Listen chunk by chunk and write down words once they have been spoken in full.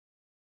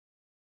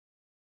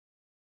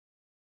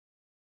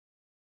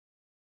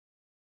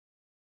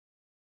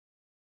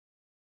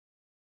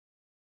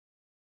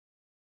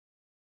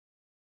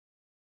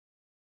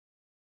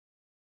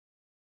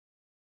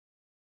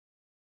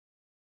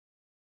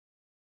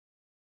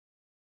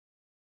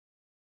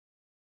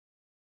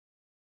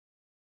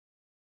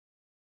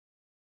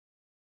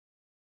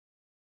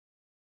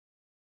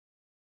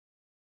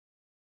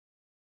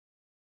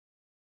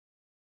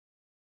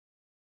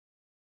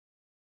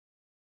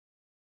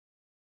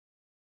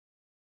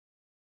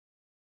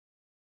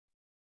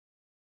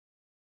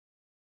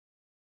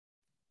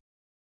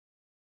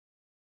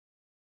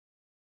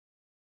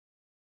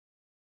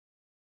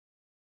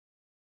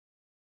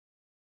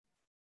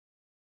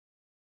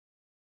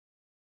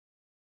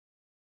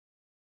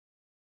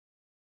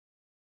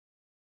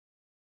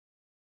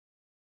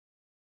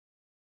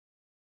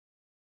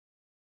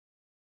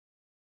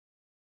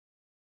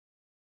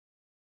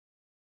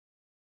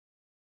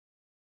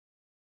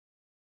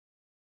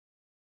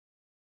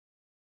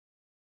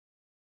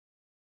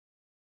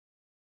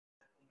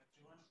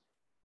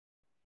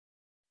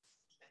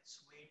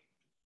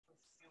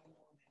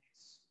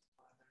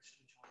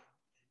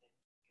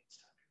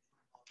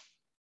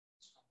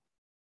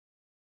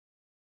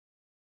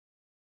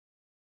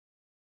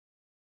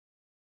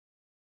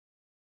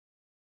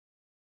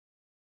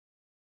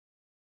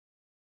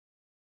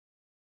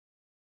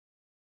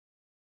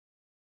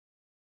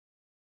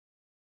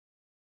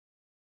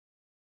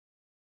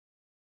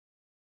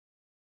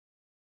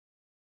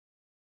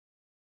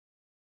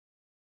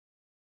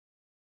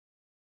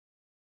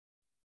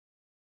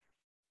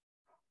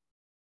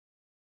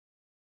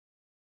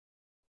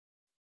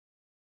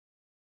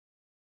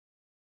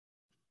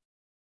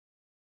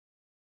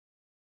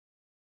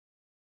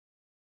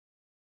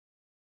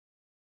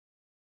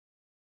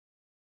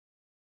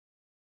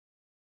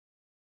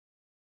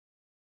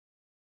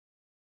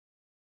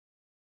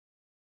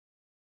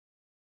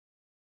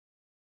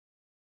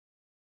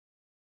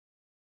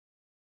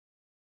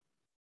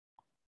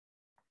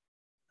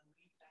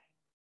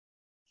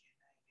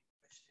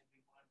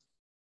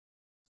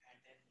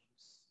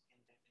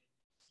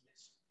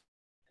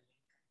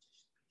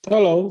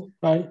Hello,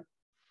 hi.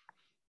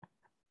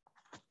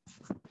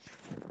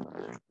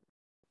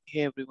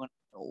 Hey everyone,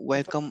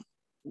 welcome.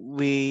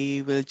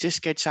 We will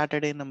just get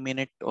started in a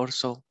minute or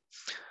so.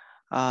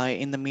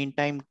 In the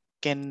meantime,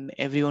 can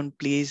everyone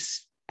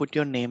please put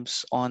your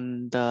names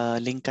on the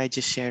link I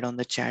just shared on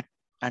the chat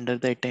under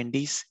the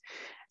attendees?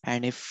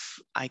 And if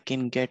I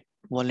can get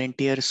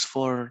volunteers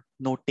for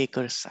note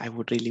takers, I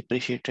would really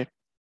appreciate it.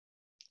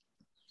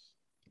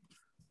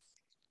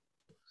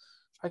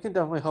 I can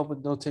definitely help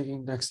with note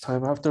taking next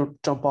time. I have to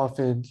jump off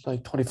in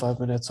like 25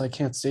 minutes. I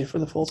can't stay for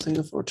the full thing,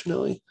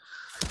 unfortunately.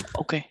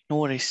 Okay, no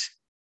worries.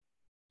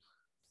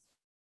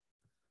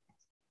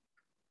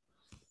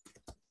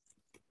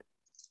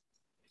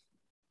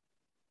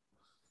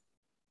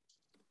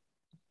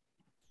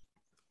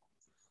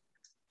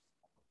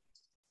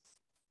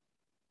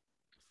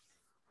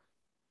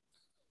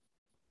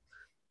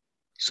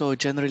 So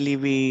generally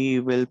we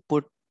will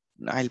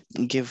I'll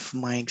give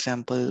my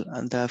example,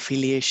 the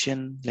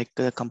affiliation, like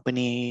the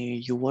company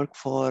you work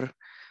for,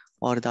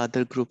 or the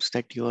other groups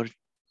that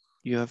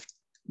you have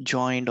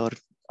joined or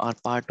are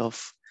part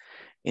of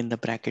in the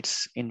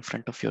brackets in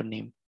front of your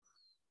name.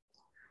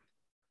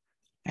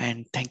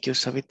 And thank you,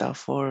 Savita,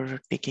 for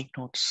taking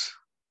notes.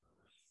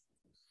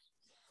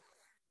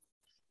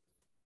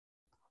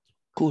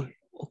 Cool.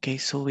 Okay,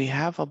 so we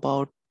have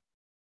about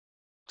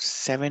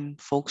 7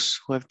 folks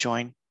who have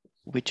joined,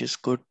 which is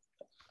good.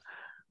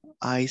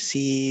 I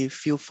see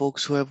few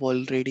folks who have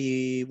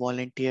already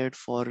volunteered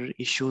for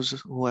issues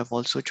who have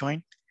also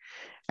joined.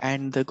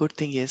 And the good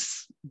thing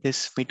is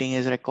this meeting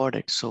is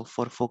recorded. So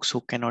for folks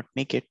who cannot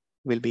make it,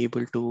 we'll be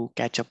able to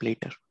catch up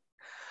later.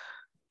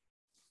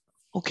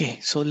 Okay,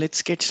 so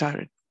let's get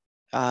started.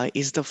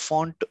 Is the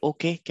font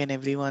okay? Can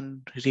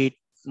everyone read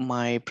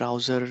my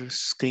browser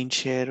screen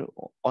share?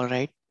 All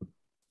right.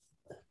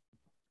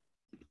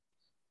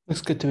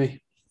 Looks good to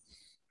me.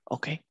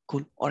 Okay,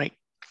 cool. All right.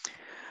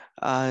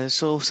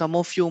 So some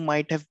of you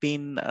might have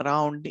been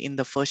around in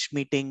the first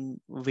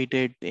meeting we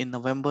did in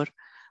November.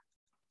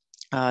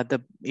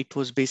 It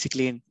was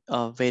basically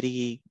a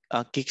very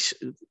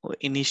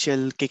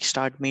initial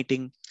kickstart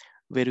meeting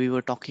where we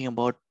were talking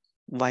about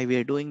why we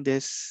are doing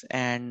this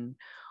and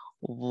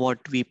what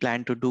we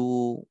plan to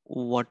do,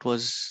 what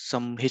was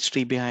some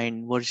history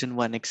behind version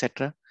 1,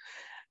 etc.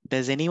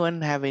 Does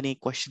anyone have any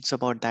questions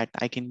about that?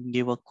 I can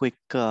give a quick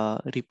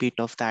repeat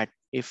of that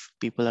if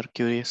people are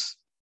curious.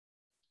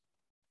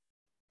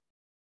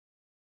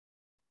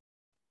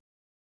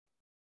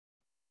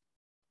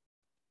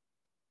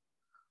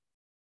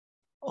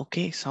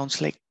 Okay,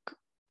 sounds like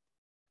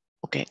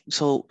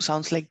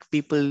sounds like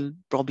people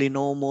probably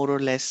know more or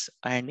less.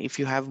 And if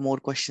you have more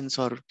questions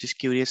or just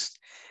curious,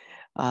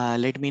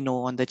 let me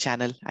know on the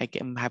channel. I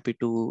am happy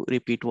to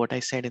repeat what I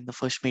said in the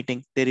first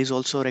meeting. There is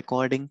also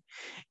recording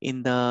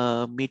in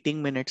the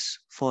meeting minutes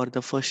for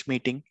the first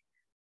meeting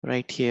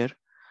right here.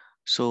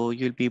 So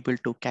you'll be able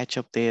to catch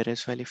up there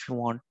as well if you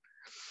want.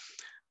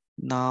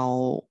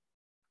 Now,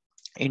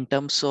 in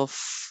terms of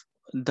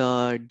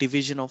the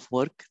division of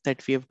work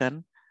that we have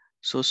done,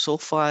 so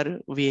far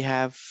we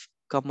have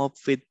come up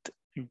with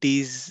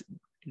these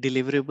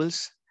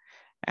deliverables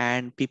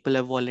and people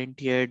have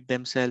volunteered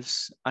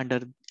themselves under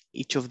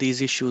each of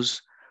these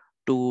issues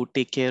to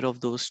take care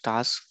of those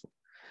tasks.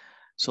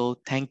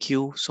 So thank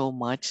you so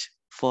much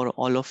for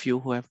all of you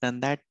who have done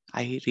that.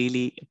 I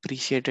really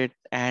appreciate it.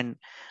 And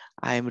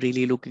I'm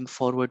really looking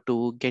forward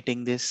to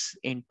getting this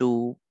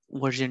into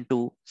version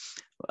 2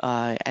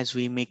 as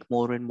we make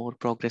more and more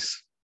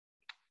progress.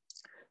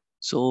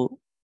 So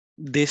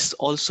this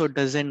also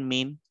doesn't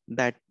mean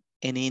that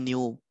any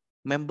new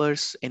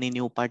members, any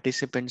new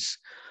participants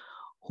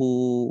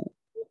who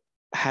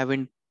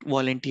haven't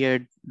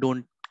volunteered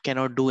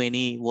cannot do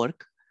any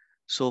work.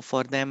 So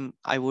for them,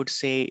 I would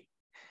say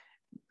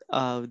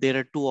there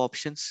are 2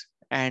 options,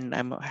 and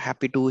I'm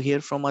happy to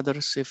hear from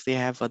others if they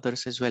have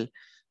others as well.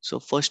 So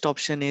first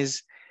option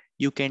is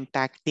you can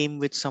tag team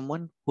with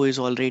someone who is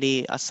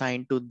already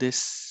assigned to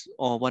this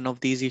or one of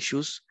these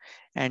issues,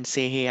 and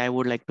say, hey, I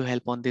would like to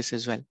help on this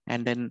as well.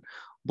 And then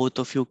both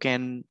of you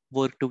can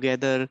work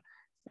together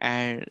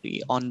and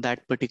on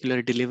that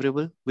particular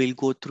deliverable. We'll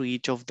go through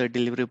each of the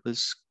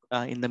deliverables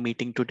in the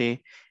meeting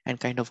today and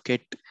kind of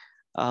get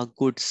a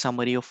good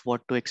summary of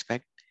what to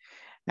expect.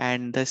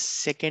 And the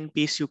second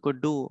piece you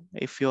could do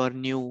if you are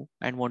new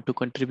and want to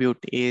contribute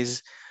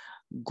is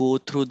go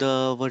through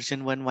the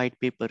version 1 white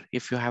paper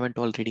if you haven't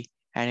already.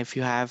 And if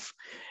you have,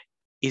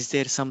 is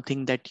there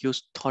something that you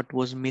thought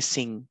was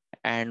missing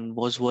and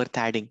was worth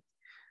adding?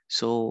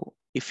 So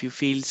if you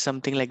feel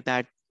something like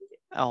that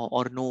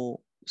or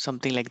know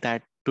something like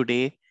that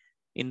today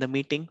in the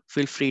meeting,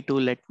 feel free to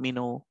let me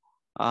know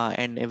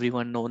and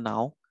everyone know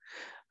now.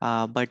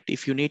 But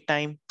if you need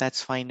time,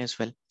 that's fine as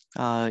well.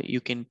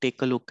 You can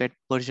take a look at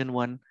version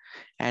 1,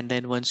 and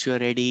then once you're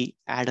ready,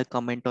 add a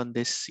comment on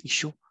this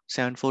issue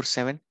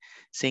 747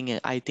 saying,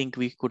 I think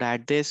we could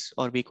add this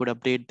or we could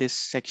update this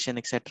section,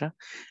 etc.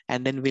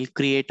 And then we'll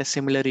create a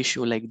similar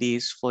issue like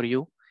these for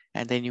you,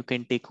 and then you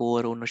can take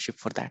over ownership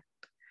for that.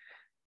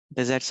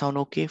 Does that sound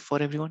okay for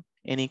everyone?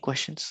 Any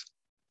questions?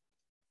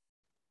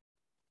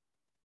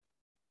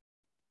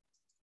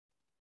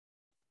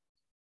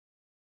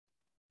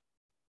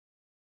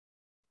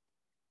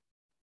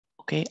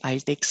 Okay, I'll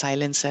take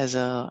silence as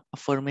a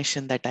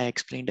affirmation that I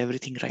explained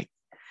everything right.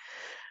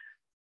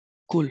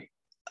 Cool.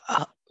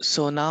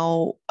 So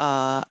now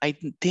I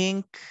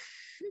think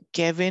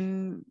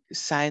Kevin,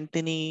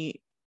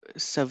 Santini,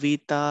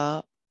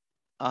 Savita,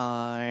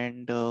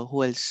 and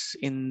who else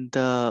in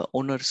the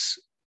owners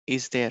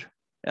is there?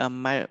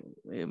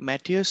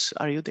 Matthias,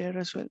 are you there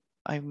as well?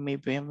 I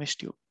maybe I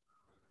missed you.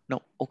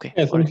 No, okay.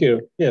 Yes, All I'm right.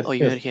 here. Yes. Oh,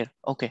 you're here.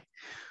 Okay,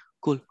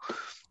 cool.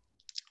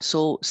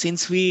 So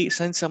since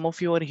some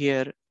of you are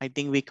here, I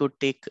think we could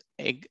take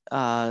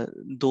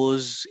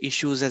those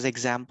issues as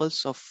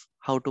examples of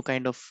how to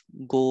kind of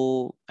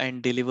go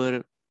and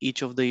deliver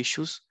each of the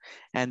issues.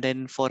 And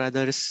then for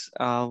others,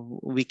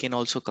 we can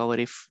also cover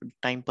if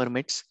time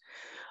permits.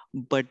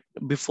 But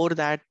before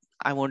that,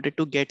 I wanted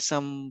to get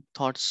some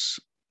thoughts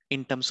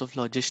in terms of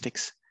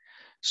logistics.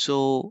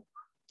 So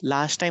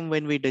last time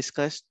when we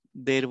discussed,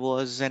 there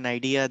was an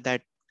idea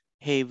that,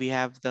 hey, we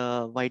have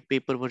the white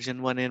paper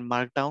version 1 in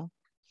Markdown,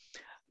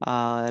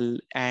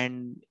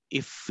 and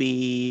if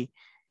we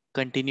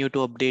continue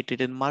to update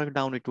it in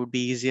Markdown, it would be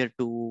easier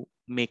to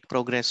make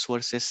progress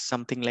versus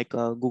something like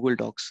Google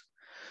Docs.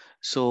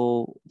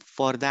 So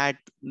for that,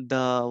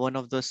 the one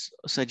of the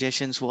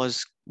suggestions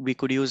was we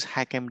could use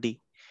HackMD.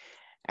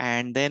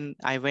 And then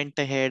I went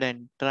ahead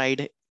and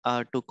tried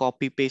to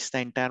copy paste the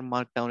entire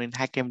Markdown in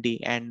HackMD.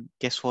 And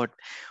guess what?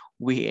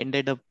 We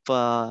ended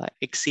up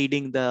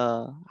exceeding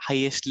the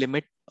highest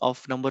limit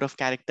of number of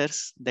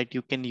characters that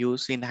you can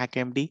use in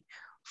HackMD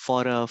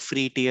for a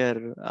free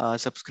tier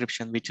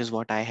subscription, which is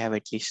what I have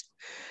at least.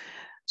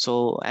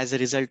 So as a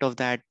result of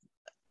that,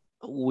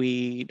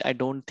 I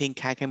don't think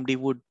HackMD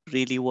would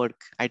really work.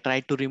 I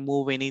tried to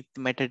remove any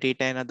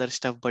metadata and other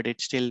stuff, but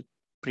it still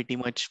pretty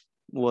much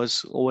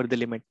was over the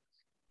limit.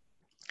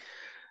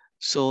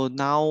 So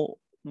now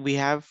we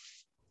have,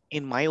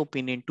 in my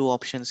opinion, two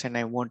options, and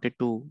I wanted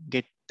to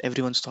get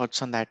everyone's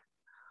thoughts on that.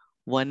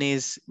 One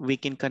is we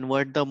can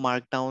convert the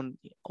Markdown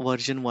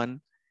version 1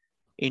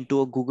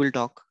 into a Google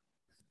Doc.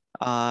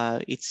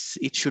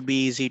 It should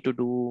be easy to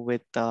do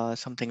with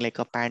something like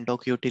a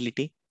Pandoc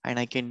utility, and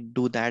I can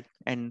do that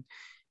and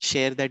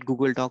share that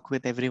Google Doc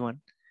with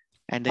everyone,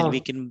 and then we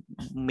can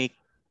make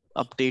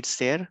updates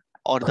there.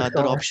 Or the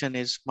other Sure. option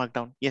is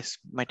Markdown. Yes,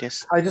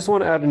 Matthias. I just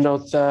want to add a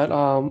note that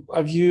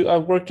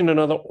I've worked in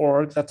another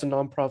org that's a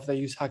nonprofit that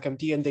use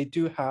HackMD, and they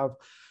do have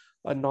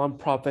a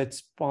nonprofit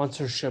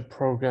sponsorship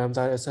program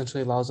that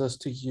essentially allows us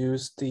to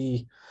use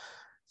the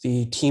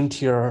team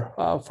tier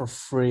for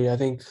free. I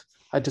think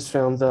I just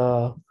found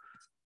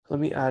let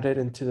me add it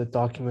into the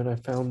document. I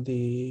found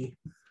the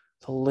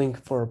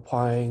link for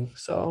applying.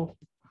 So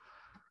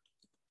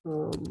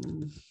here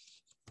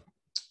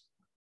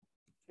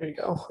you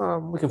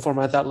go. We can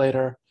format that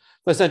later.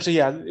 But essentially,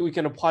 yeah, we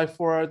can apply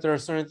for it. There are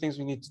certain things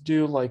we need to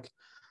do, like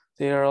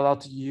they are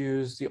allowed to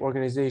use the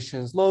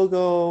organization's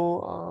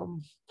logo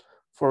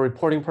for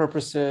reporting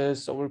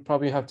purposes. So we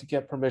probably have to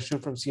get permission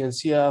from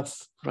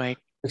CNCF, Right,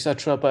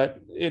 etc. But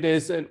it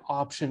is an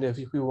option if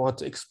we want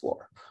to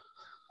explore.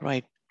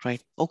 right.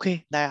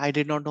 Okay, I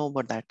did not know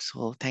about that.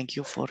 So thank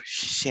you for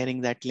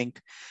sharing that link.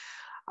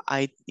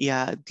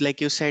 Yeah, like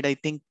you said, I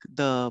think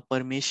the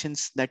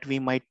permissions that we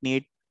might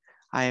need,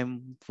 I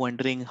am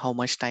wondering how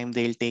much time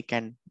they'll take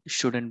and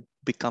shouldn't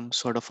become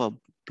sort of a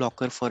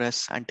blocker for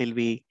us until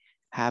we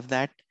have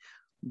that.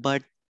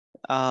 But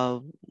uh,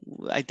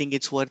 I think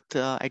it's worth,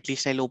 at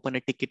least I'll open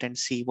a ticket and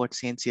see what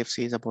CNCF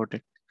says about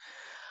it.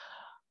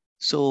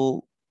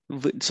 So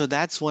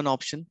that's one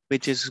option,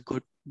 which is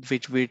good,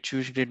 which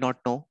you did not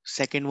know.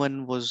 Second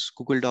one was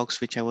Google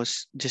Docs, which I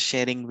was just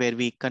sharing, where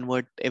we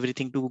convert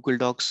everything to Google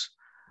Docs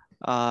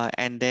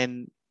and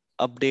then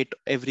update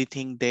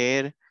everything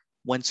there.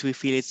 Once we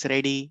feel it's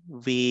ready,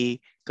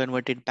 we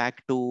convert it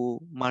back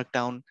to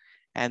Markdown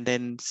and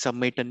then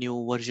submit a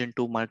new version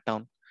to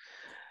Markdown.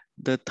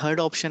 The third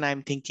option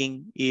I'm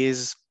thinking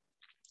is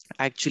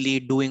actually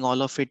doing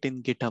all of it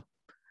in GitHub,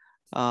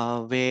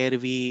 where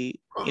we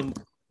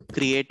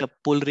create a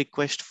pull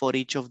request for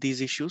each of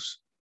these issues,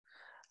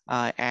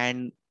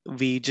 and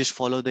we just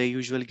follow the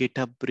usual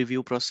GitHub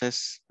review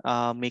process,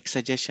 make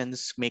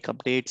suggestions, make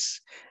updates,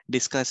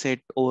 discuss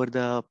it over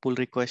the pull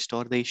request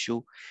or the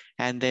issue,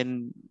 and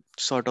then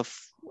sort of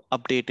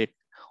update it.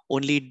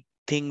 Only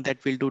thing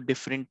that we'll do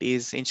different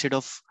is, instead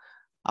of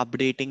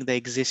updating the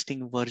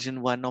existing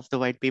version 1 of the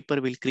white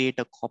paper, we'll create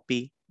a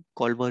copy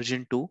called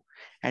version 2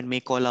 and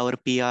make all our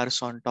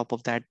PRs on top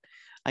of that.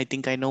 I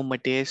think I know,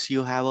 Mateus,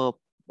 you have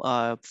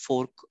a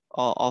fork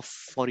of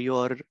for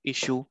your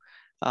issue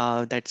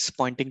that's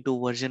pointing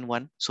to version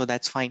 1. So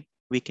that's fine.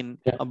 We can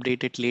Yeah.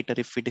 update it later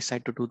if we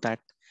decide to do that.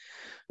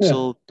 Yeah.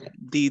 So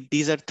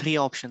these are three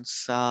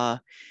options.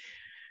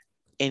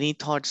 Any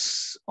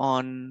thoughts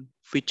on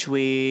which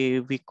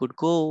way we could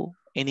go?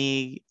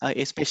 Any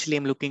especially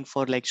I'm looking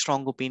for like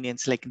strong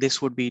opinions, like this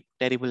would be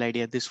terrible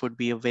idea, this would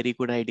be a very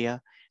good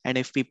idea. And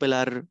if people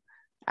are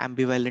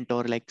ambivalent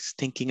or like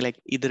thinking like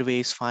either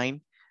way is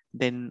fine,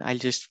 then I'll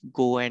just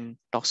go and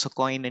toss a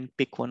coin and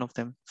pick one of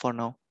them for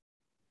now.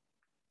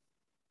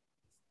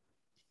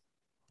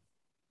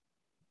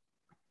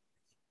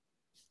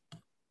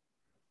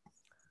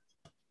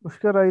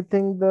 Pushkar, I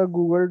think the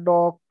Google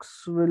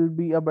Docs will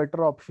be a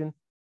better option.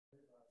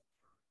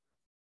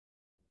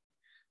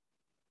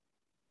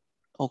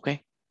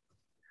 Okay.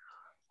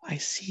 I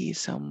see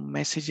some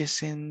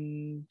messages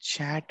in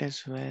chat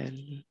as well.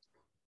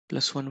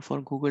 +1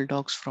 for Google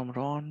Docs from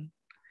Ron.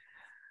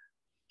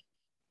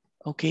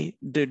 Okay,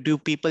 do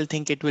people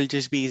think it will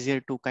just be easier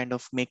to kind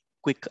of make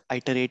quick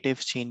iterative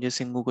changes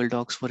in Google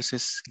Docs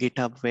versus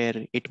GitHub,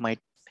 where it might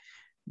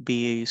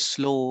be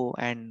slow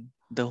and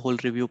the whole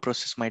review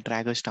process might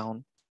drag us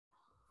down?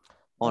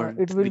 Or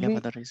It do will we have be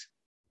other reasons?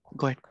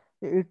 Go ahead.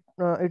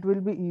 it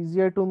will be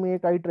easier to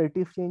make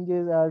iterative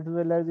changes, as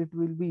well as it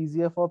will be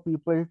easier for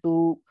people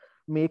to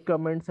make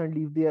comments and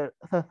leave their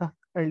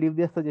and leave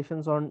their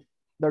suggestions on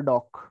the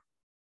doc.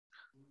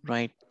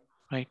 Right,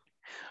 right.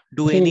 I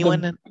Do think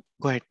anyone?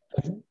 Go ahead.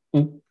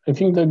 I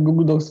think that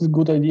Google Docs is a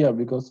good idea,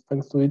 because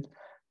thanks to it,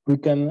 we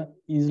can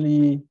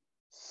easily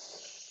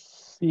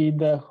see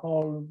the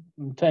whole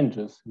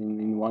changes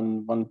in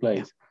one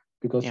place.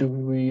 Because Yeah. if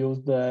we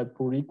use the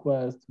pull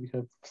request, we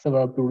have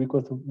several pull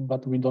requests,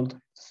 but we don't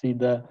see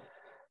the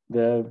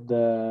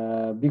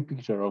big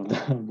picture of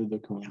the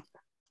document.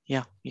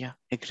 Yeah,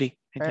 agree.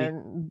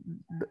 And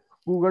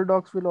Google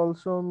Docs will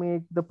also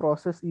make the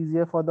process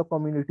easier for the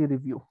community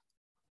review.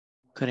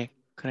 Correct.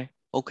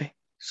 Okay,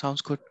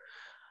 sounds good.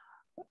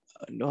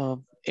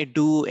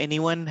 Do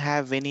anyone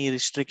have any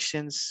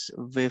restrictions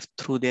with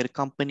through their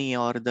company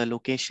or the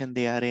location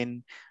they are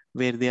in,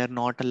 where they are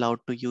not allowed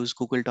to use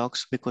Google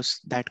Docs?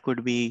 Because that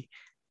could be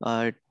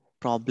a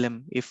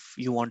problem if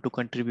you want to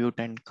contribute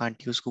and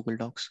can't use Google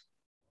Docs.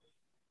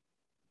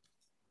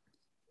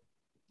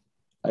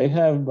 I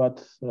have,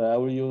 but I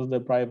will use the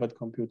private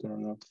computer,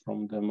 not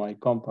from my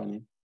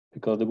company,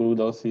 because the Google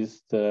Docs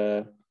is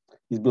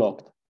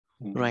blocked.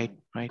 Right.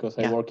 Because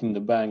I work in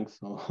the bank,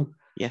 so.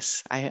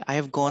 Yes, I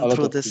have gone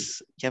through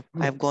this. Yep,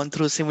 I've gone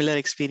through similar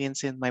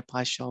experience in my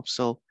past job,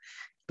 so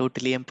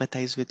totally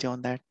empathize with you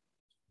on that.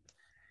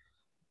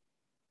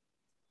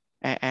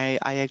 I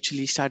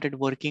actually started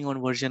working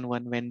on version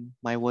 1 when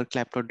my work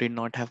laptop did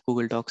not have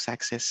Google Docs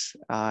access.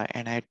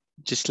 And I,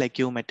 just like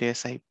you,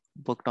 Matthias, I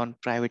worked on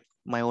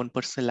my own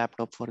personal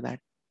laptop for that.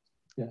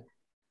 Yeah.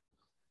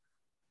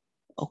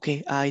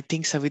 Okay, I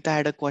think Savita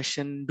had a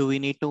question. Do we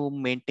need to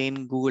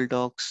maintain Google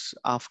Docs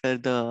after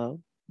the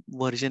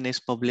version is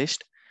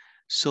published?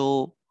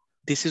 So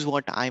this is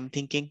what I'm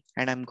thinking,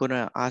 and I'm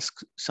gonna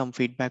ask some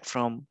feedback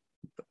from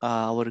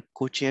our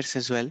co-chairs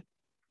as well.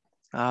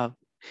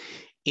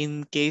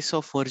 In case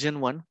of version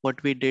 1,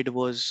 what we did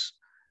was,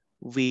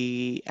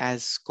 we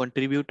as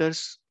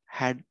contributors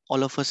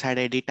all of us had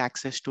edit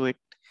access to it,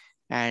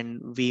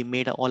 and we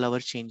made all our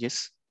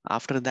changes.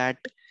 After that,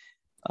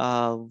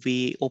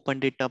 we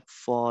opened it up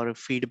for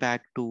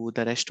feedback to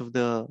the rest of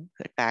the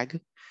tag,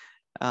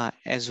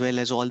 as well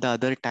as all the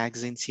other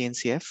tags in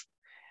CNCF,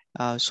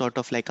 sort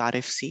of like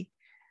RFC.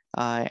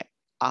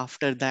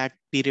 After that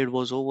period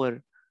was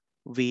over,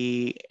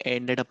 we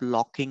ended up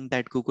locking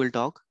that Google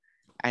Doc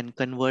and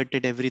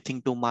converted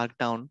everything to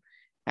Markdown.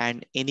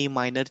 And any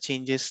minor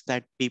changes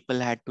that people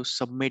had to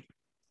submit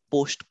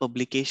post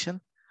publication,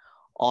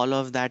 all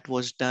of that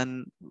was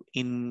done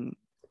in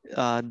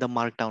the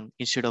Markdown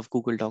instead of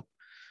Google Doc.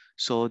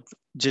 So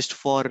just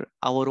for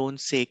our own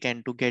sake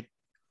and to get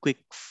quick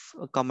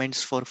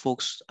comments for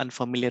folks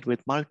unfamiliar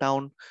with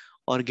Markdown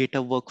or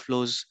GitHub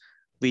workflows,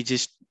 we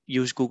just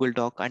used Google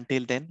Doc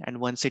until then.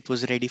 And once it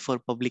was ready for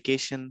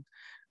publication,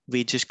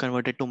 we just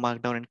converted to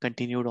Markdown and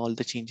continued all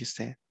the changes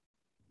there.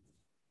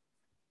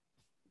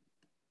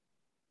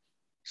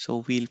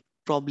 So we'll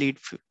probably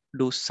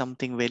do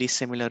something very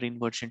similar in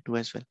version 2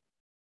 as well.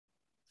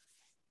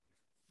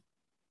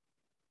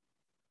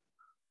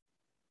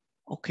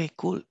 Okay,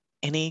 cool.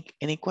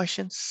 Any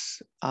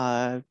questions?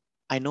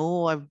 I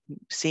know I'm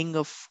seeing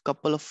a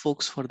couple of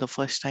folks for the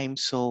first time,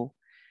 so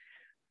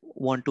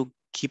want to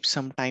keep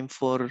some time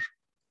for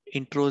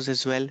intros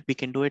as well. We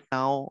can do it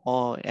now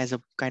or as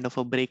a kind of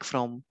a break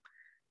from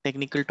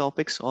technical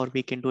topics, or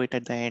we can do it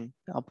at the end.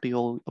 Up to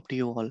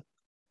you all.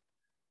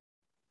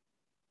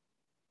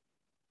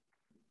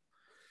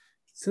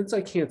 Since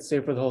I can't stay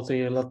for the whole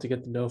thing, I'd love to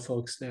get to know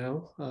folks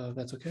now.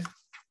 That's okay.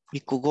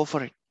 We could go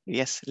for it.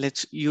 Yes,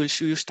 you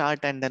start,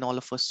 and then all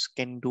of us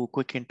can do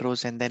quick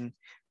intros, and then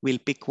we'll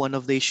pick one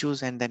of the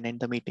issues and then end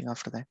the meeting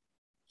after that.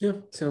 Yeah,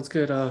 sounds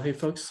good. Hey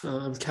folks,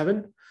 I'm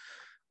Kevin.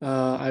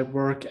 I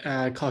work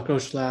at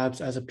Cockroach Labs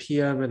as a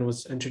PM and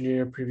was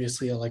engineer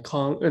previously at like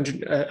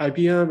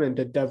IBM and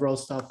did DevRel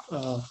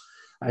stuff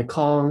at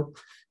Kong.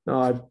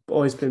 I've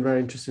always been very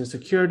interested in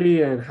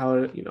security and how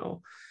it,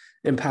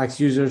 impacts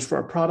users for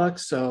our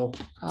products. So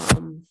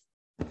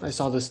I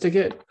saw this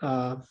ticket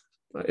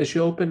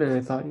issue open and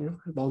I thought,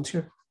 I'd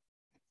volunteer.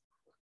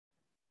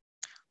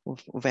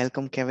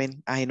 Welcome,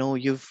 Kevin. I know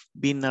you've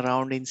been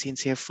around in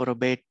CNCF for a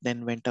bit,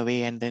 then went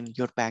away, and then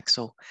you're back.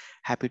 So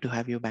happy to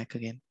have you back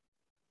again.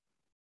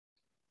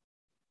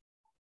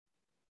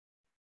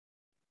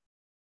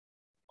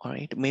 All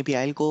right, maybe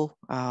I'll go.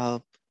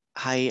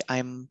 Hi,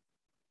 I'm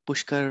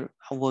Pushkar.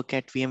 I work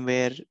at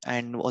VMware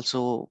and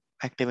also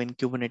active in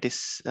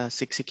Kubernetes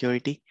 6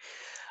 security.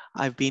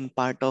 I've been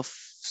part of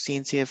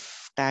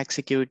CNCF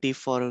TAG-Security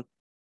for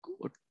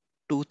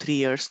 2-3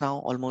 years now,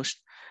 almost.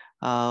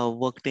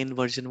 Worked in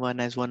version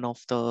 1 as one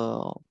of the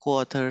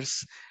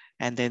co-authors,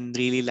 and then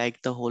really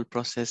liked the whole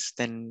process.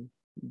 Then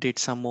did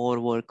some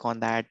more work on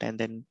that, and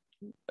then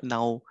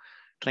now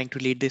trying to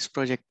lead this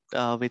project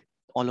with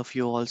all of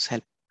you all's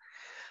help.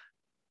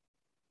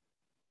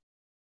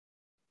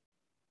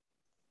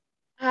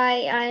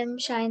 Hi, I'm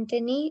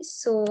Shantini.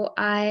 So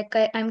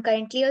I'm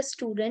currently a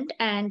student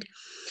and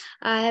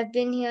I have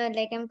been here,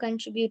 like I'm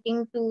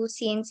contributing to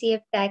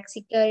CNCF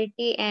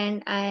TAG-Security,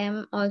 and I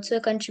am also a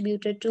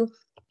contributor to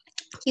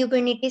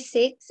Kubernetes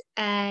 6.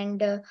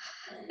 And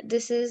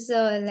this is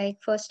like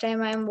first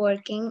time I'm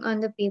working on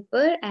the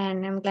paper,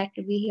 and I'm glad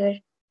to be here.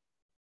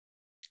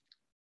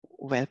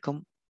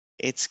 Welcome.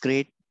 It's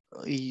great.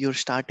 You're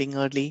starting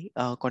early,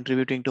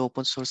 contributing to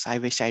open source. I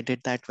wish I did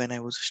that when I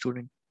was a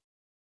student.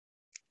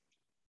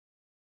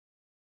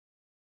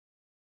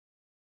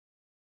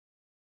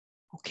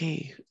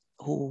 Okay,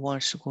 who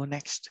wants to go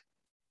next?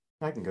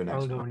 I can go next.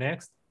 I'll go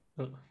next.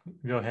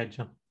 Go ahead,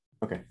 John.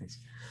 Okay, thanks.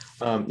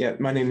 Yeah,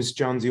 my name is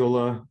John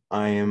Ziola.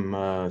 I am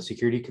a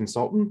security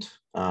consultant.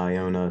 I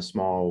own a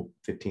small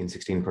 15,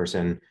 16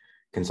 person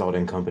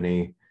consulting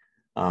company.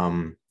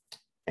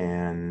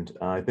 And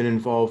I've been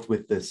involved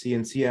with the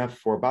CNCF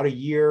for about a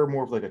year,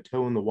 more of like a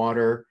toe in the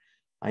water.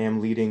 I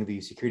am leading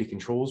the security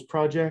controls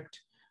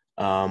project,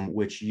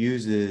 which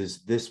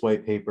uses this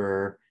white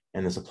paper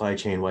and the supply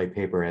chain white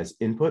paper as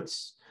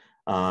inputs.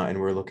 And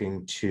we're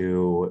looking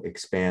to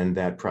expand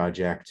that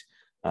project,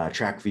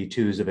 track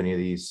V2s of any of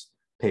these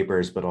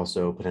papers, but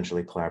also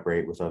potentially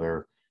collaborate with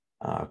other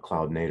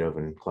cloud native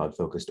and cloud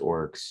focused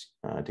orgs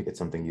to get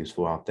something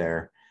useful out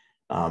there.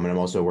 And I'm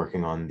also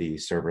working on the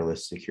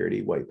serverless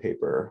security white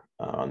paper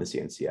on the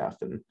CNCF.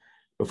 And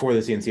before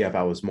the CNCF,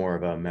 I was more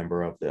of a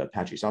member of the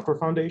Apache Software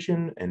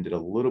Foundation and did a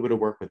little bit of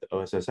work with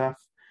OSSF.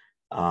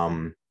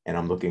 And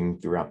I'm looking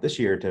throughout this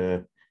year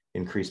to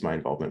increase my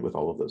involvement with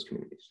all of those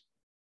communities.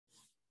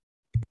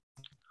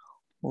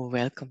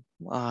 Welcome.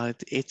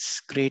 It's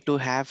great to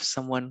have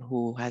someone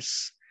who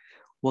has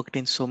worked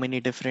in so many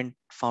different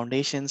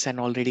foundations and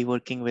already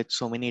working with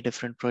so many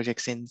different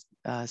projects in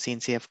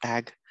CNCF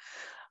TAG.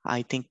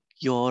 I think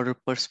your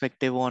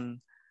perspective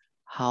on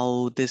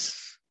how this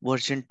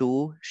version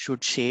 2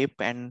 should shape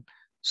and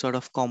sort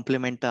of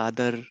complement the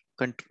other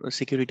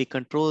security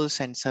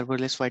controls and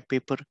serverless white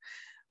paper,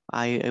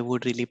 I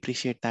would really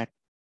appreciate that.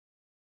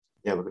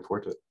 Yeah, looking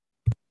forward to it.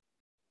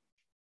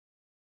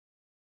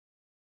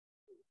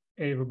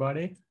 Hey,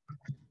 everybody.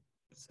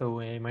 So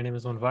my name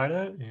is Ron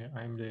Weiler.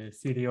 I'm the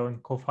CTO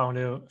and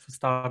co-founder of a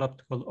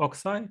startup called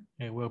Oxeye.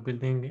 We're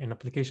building an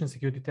application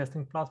security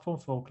testing platform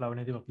for cloud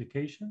native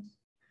applications.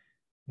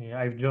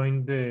 I've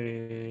joined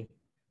the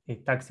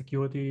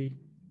TAG-Security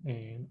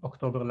in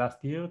October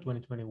last year,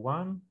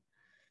 2021.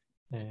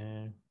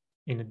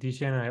 In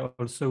addition, I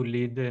also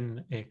lead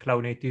a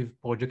cloud native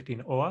project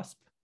in OWASP.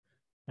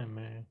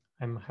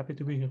 I'm happy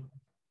to be here.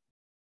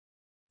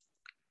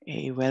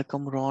 Hey,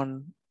 welcome,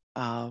 Ron.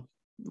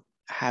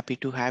 Happy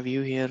to have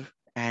you here.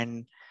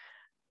 And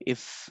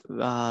if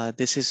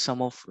this is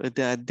some of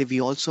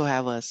we also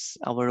have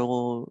our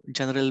own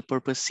general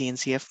purpose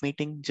CNCF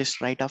meeting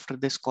just right after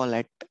this call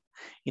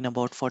in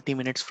about 40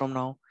 minutes from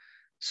now.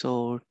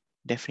 So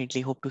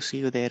definitely hope to see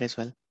you there as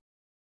well.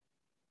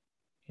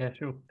 Yeah,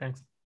 sure.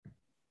 Thanks.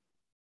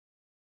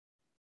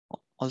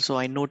 Also,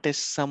 I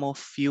noticed some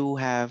of you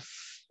have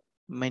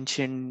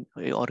mentioned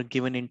or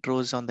given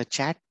intros on the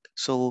chat.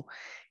 So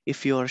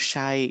if you're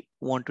shy,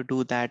 want to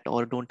do that,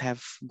 or don't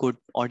have good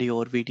audio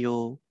or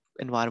video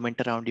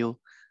environment around you,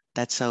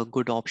 that's a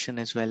good option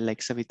as well, like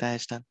Savita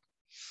has done.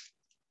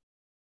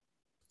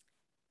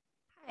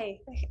 Hi,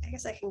 I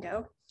guess I can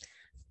go.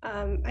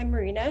 I'm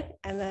Marina.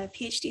 I'm a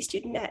PhD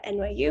student at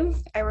NYU.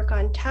 I work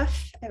on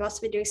TUF. I've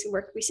also been doing some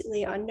work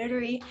recently on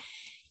Notary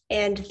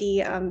and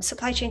the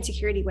supply chain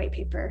security white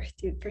paper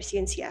for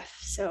CNCF.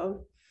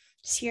 So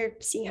just here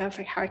seeing how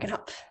I can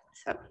help.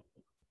 So.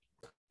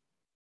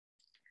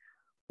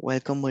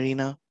 Welcome,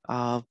 Marina.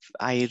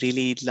 I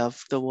really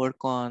love the work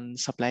on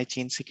supply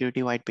chain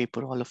security white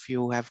paper all of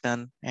you have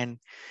done, and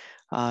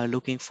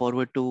looking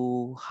forward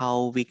to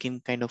how we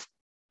can kind of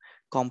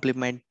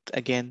complement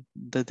again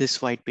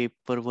this white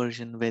paper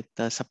version with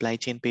the supply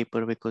chain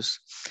paper, because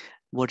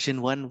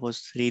version 1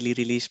 was really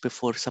released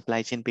before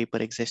supply chain paper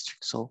existed.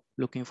 So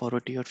looking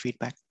forward to your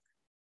feedback.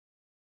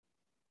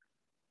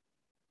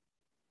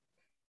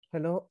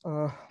 Hello,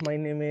 my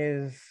name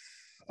is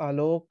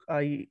Alok.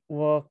 I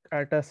work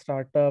at a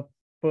startup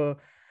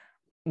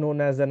known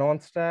as the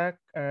Non-Stack,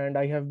 and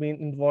I have been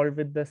involved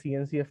with the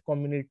CNCF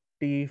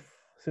community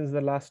since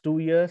the last 2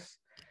 years.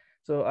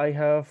 So I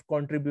have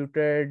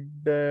contributed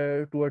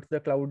towards the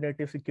cloud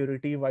native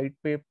security white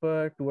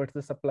paper, towards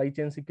the supply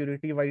chain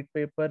security white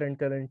paper, and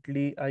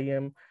currently I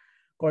am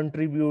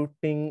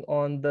contributing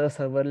on the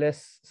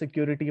serverless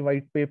security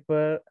white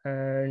paper.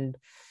 And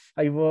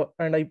I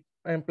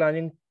am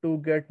planning to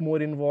get more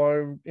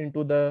involved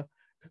into the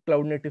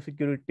cloud native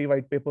security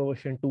white paper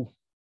version 2.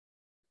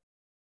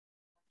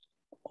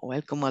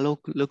 Welcome, Alok.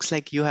 Looks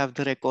like you have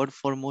the record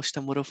for most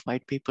number of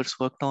white papers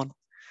worked on.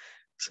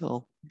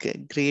 So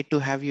great to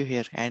have you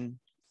here. And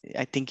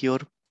I think you're,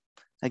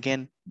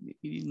 again,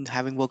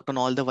 having worked on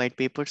all the white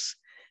papers,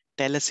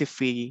 tell us if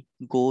we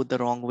go the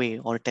wrong way,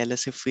 or tell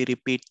us if we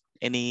repeat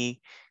any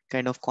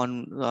kind of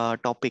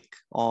topic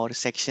or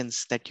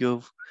sections that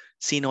you've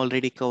seen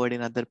already covered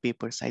in other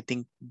papers. I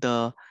think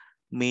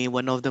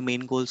one of the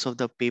main goals of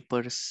the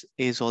papers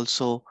is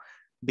also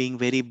being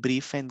very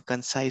brief and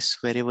concise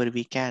wherever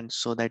we can,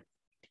 so that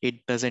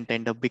it doesn't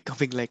end up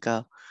becoming like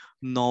a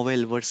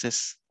novel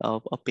versus a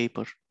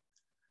paper.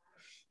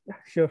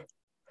 Sure.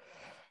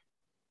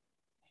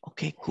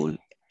 Okay, cool.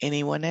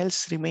 Anyone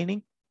else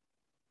remaining?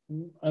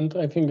 And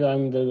I think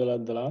I'm the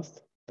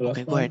last.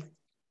 Okay, go one. ahead.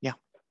 Yeah.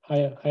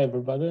 Hi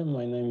everybody.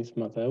 My name is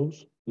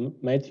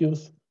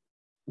Matthews.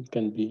 It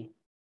can be.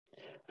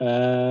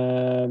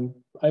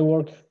 I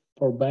work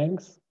for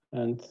banks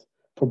and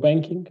for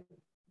banking,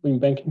 in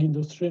banking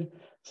industry.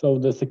 So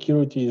the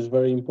security is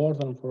very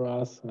important for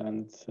us,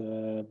 and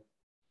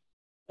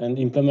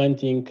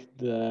implementing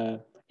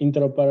the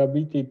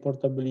interoperability,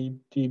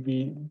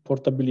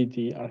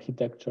 portability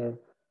architecture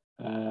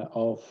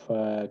of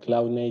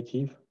cloud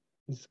native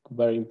is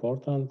very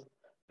important,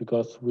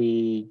 because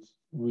we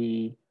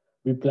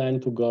plan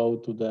to go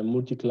to the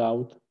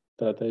multi-cloud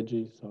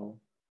strategy. So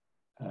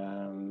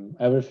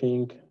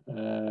everything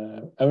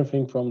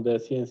from the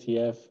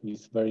CNCF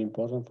is very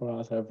important for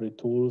us. Every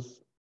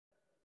tools.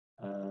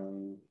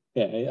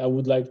 I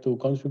would like to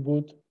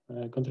contribute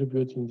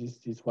in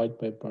this white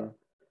paper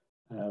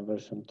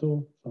version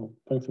 2. So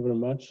thank you very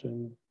much,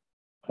 and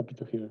happy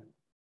to hear.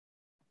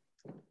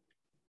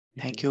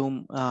 Thank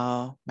you,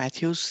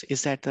 Matthews.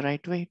 Is that the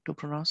right way to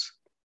pronounce?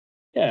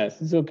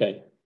 Yes, it's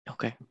okay.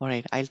 Okay, all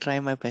right. I'll try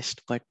my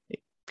best, but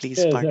please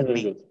Yes, pardon very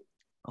me. good.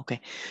 Okay,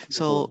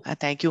 so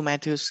thank you,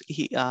 Matthews.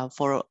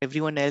 For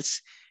everyone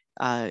else,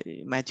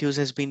 Matthews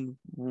has been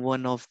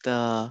one of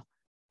the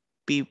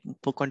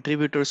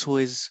contributors who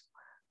is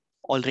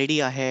already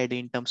ahead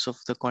in terms of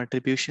the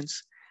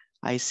contributions.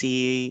 I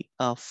see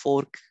a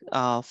fork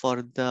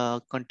for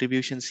the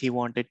contributions he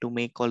wanted to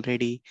make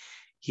already.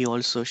 He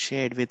also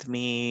shared with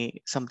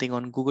me something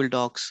on Google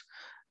Docs,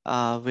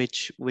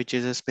 which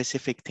is a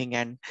specific thing.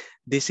 And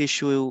this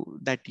issue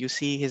that you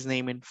see his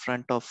name in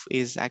front of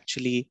is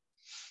actually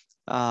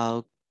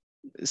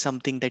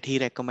something that he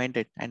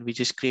recommended, and we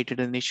just created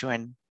an issue,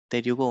 and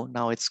there you go.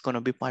 Now it's going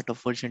to be part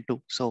of version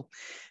 2. So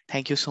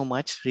thank you so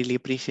much. Really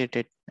appreciate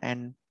it.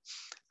 And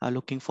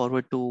looking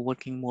forward to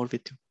working more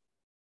with you.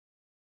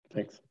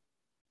 Thanks.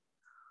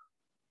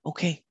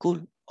 Okay, cool.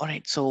 All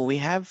right. So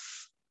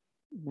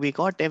we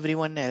got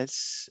everyone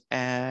else.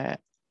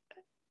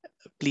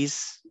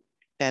 Please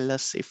tell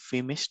us if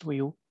we missed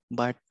you,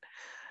 but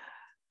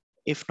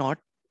if not,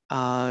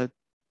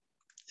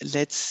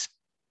 let's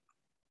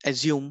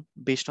assume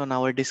based on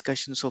our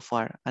discussion so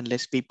far,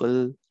 unless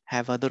people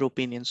have other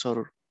opinions,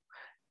 or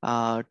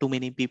too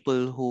many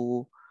people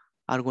who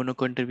are going to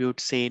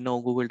contribute say,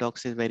 no, Google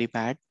Docs is very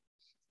bad.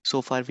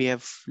 So far, we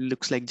have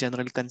looks like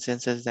general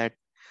consensus that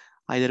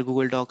either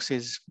Google Docs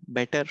is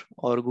better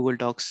or Google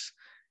Docs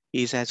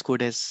is as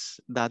good as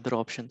the other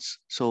options.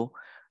 So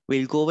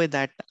we'll go with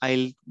that.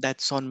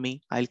 That's on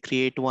me. I'll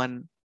create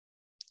one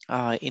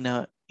in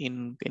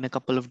a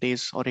couple of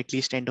days, or at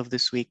least end of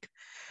this week.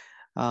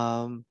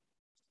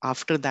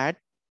 After that,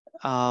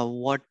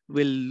 what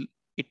will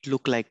it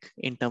look like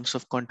in terms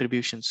of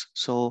contributions?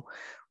 So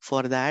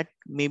for that,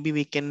 maybe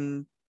we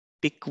can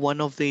pick one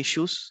of the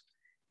issues.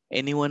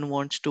 Anyone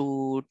wants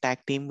to tag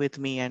team with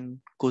me and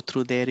go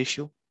through their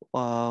issue?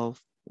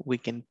 We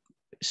can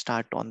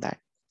start on that.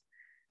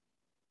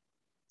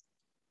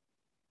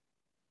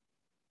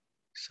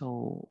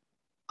 So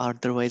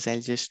otherwise,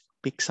 I'll just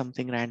pick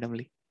something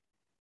randomly.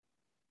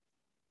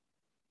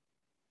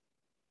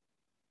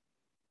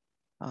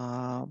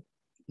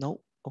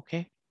 No,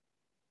 okay.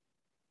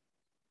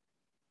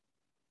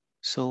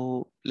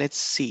 So let's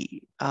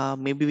see.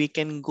 Maybe we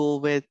can go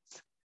with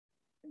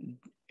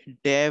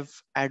Dev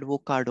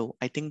Advocado.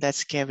 I think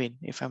that's Kevin,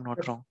 if I'm not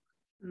Yep. wrong.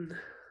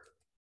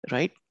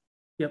 Right?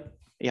 Yep.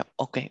 Yep.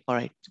 Okay. All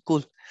right.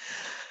 Cool.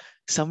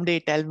 Someday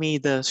tell me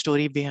the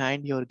story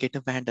behind your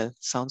GitHub handle.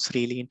 Sounds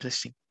really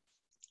interesting.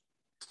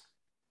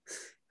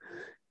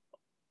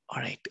 All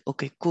right.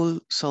 Okay, cool.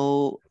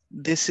 So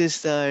this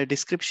is the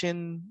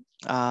description.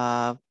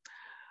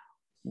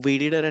 We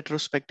did a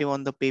retrospective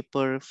on the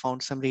paper,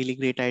 found some really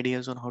great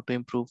ideas on how to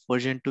improve.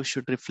 Version 2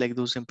 should reflect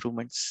those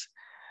improvements.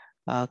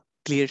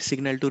 Clear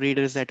signal to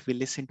readers that we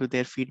listen to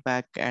their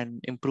feedback and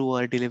improve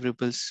our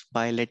deliverables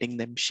by letting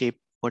them shape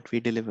what we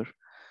deliver.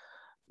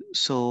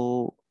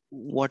 So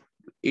what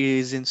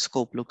is in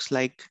scope looks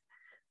like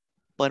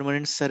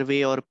permanent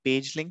survey or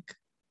page link.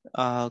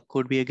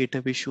 Could be a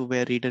GitHub issue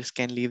where readers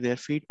can leave their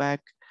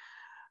feedback.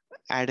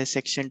 Add a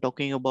section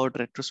talking about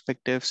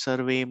retrospective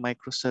survey,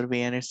 micro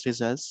survey and its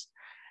results.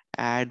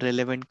 Add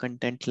relevant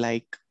content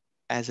like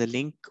as a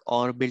link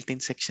or built-in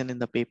section in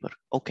the paper.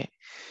 Okay,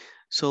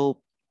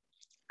 so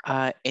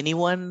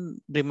anyone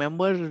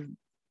remember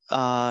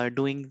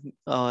doing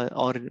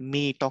or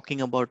me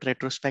talking about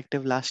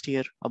retrospective last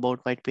year about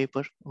white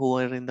paper who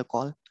were in the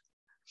call?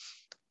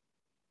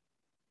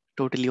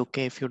 Totally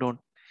okay if you don't.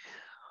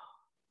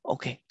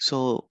 Okay,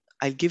 so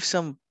I'll give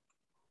some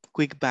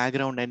quick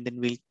background and then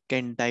we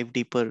can dive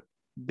deeper.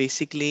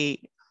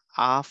 Basically,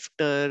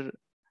 after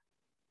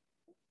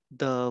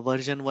the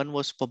version 1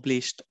 was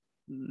published,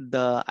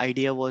 the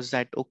idea was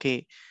that,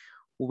 okay,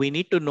 we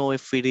need to know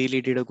if we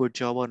really did a good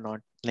job or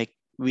not. Like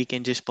we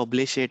can just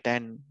publish it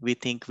and we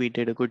think we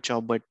did a good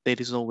job, but there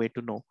is no way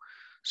to know.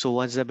 So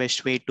what's the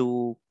best way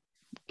to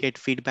get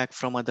feedback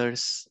from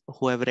others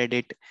who have read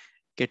it,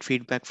 get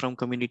feedback from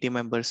community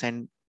members?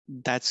 And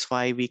that's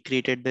why we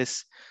created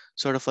this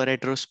sort of a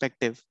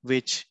retrospective,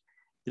 which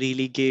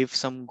really gave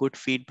some good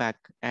feedback.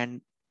 And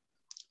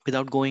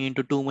without going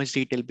into too much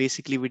detail,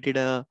 basically we did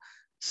a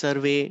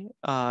survey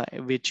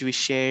which we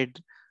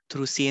shared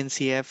through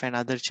CNCF and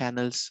other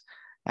channels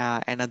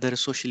and other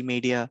social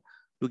media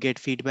to get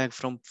feedback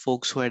from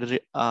folks who had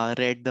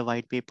read the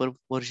white paper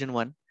version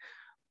 1.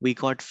 We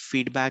got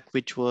feedback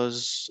which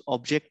was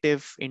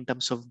objective in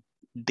terms of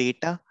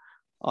data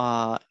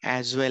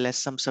as well as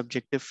some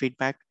subjective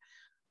feedback.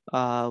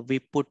 We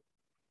put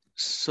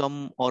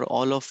some or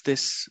all of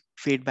this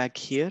feedback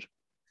here,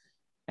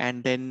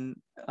 and then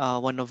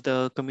one of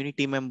the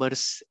community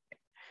members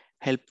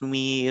helped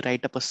me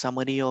write up a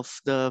summary of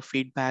the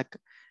feedback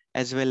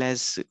as well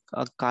as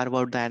carve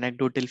out the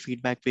anecdotal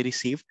feedback we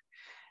received.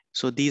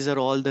 So these are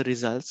all the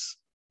results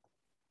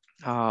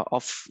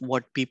of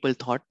what people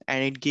thought,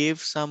 and it gave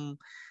some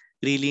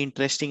really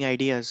interesting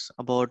ideas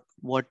about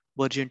what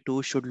version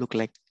 2 should look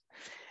like.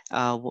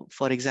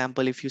 For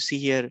example, if you see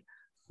here,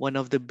 one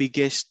of the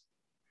biggest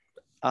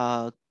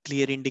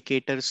clear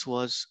indicators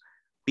was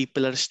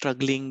people are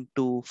struggling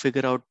to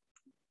figure out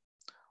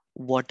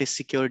what is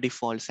secure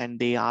defaults, and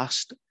they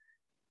asked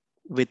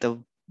with a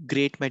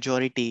great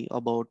majority,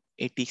 about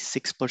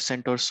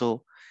 86% or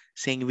so,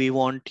 saying we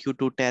want you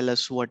to tell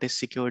us what is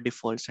secure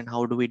defaults and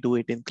how do we do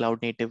it in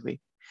cloud native way.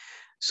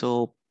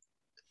 So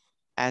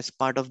as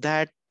part of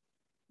that,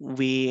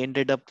 we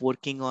ended up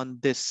working on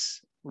this,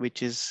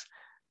 which is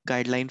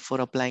guideline for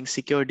applying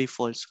secure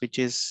defaults, which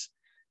is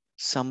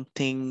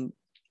something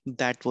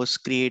that was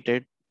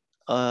created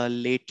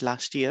late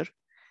last year.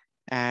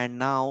 And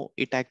now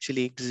it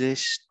actually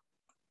exists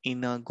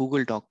in a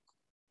Google Doc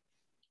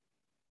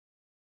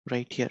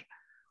right here.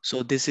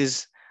 So this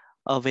is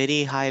a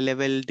very high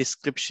level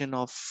description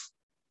of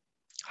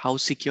how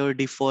secure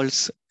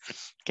defaults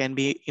can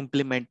be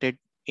implemented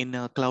in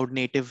a cloud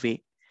native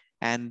way.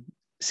 And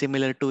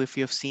similar to if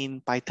you've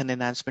seen Python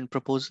enhancement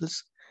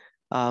proposals,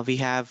 we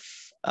have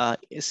a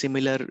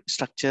similar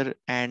structure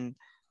and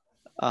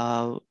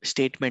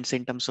statements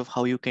in terms of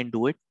how you can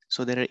do it.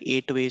 So there are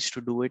 8 ways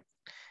to do it,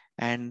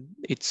 and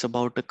it's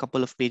about a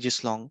couple of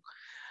pages long.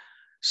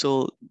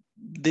 So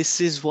this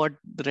is what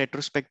the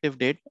retrospective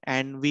did,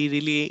 and we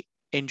really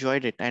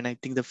enjoyed it. And I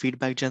think the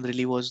feedback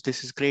generally was,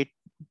 this is great.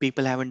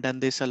 People haven't done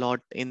this a lot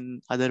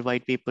in other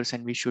white papers,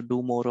 and we should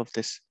do more of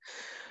this.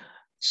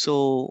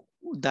 So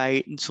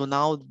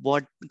now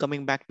what,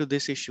 coming back to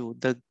this issue,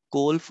 the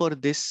goal for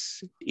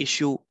this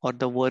issue or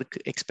the work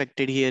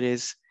expected here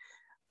is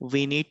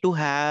we need to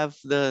have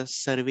the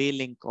survey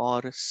link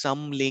or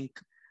some link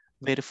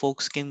where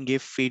folks can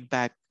give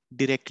feedback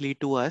directly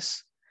to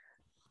us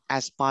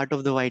as part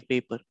of the white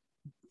paper,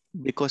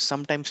 because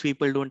sometimes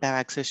people don't have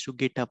access to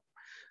GitHub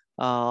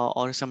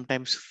or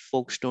sometimes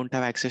folks don't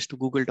have access to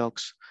Google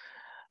Docs.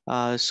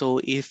 So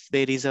if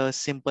there is a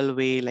simple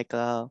way like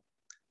a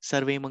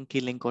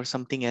SurveyMonkey link or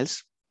something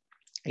else,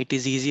 it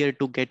is easier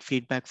to get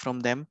feedback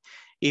from them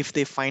if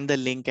they find the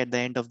link at the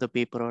end of the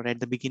paper or at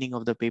the beginning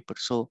of the paper.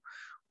 So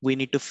we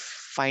need to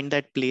find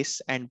that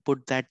place and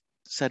put that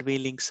survey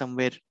link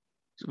somewhere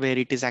where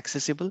it is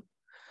accessible.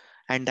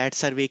 And that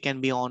survey can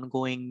be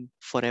ongoing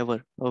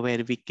forever,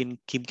 where we can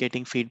keep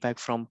getting feedback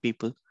from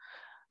people.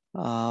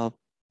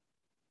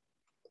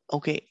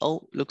 Okay,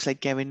 oh, looks like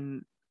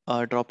Kevin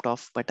dropped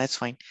off, but that's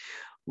fine.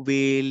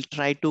 We'll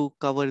try to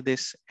cover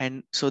this.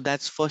 And so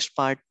that's first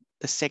part.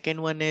 The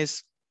second one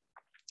is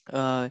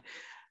uh,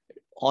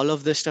 all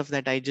of the stuff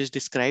that I just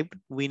described.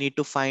 We need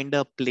to find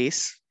a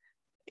place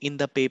in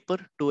the paper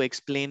to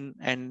explain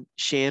and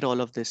share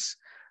all of this.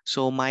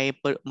 So my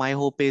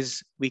hope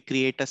is we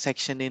create a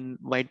section in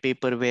white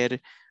paper where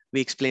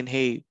we explain,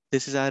 hey,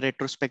 this is our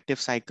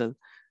retrospective cycle.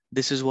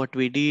 This is what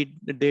we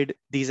did.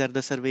 These are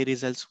the survey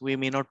results. We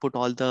may not put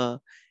all the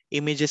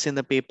images in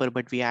the paper,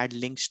 but we add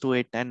links to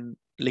it and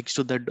links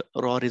to the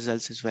raw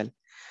results as well.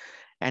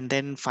 And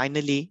then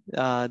finally,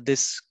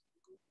 this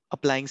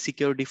applying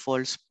secure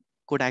defaults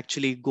could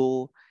actually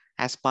go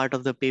as part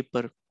of the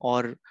paper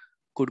or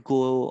could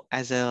go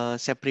as a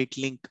separate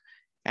link.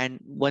 And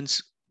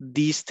once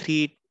these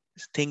three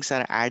things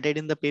are added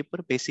in the paper,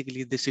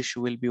 basically this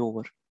issue will be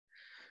over.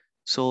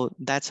 So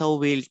that's how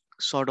we'll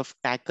sort of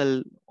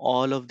tackle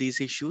all of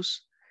these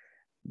issues,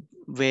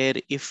 where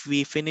if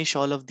we finish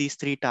all of these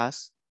three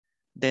tasks,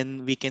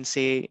 then we can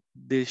say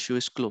the issue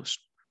is closed.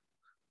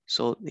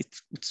 So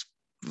it's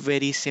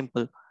very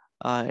simple.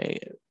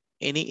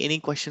 Any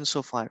questions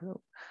so far?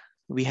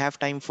 We have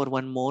time for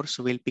one more,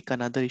 so we'll pick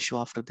another issue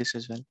after this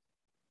as well.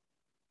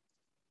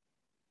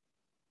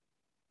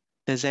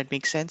 Does that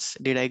make sense?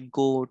 Did I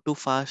go too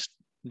fast?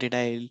 Did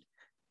I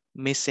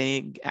miss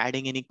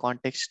adding any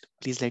context?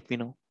 Please let me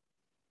know.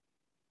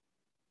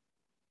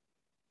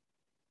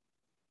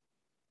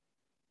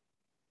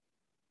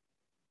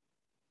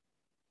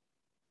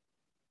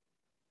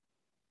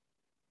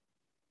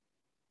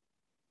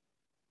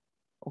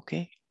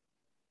 Okay.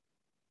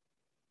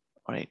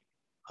 All right.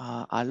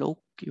 Alok,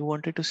 you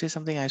wanted to say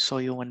something? I saw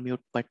you on mute,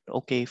 but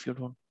okay if you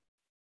don't.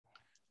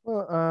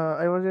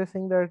 I was just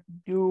saying that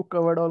you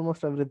covered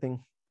almost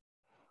everything.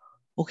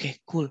 Okay,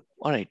 cool.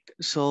 All right.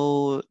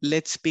 So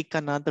let's pick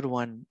another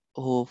one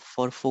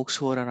for folks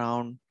who are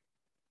around.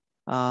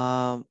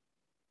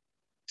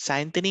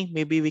 Anthony,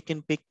 maybe we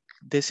can pick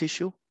this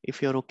issue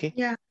if you're okay.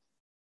 Yeah.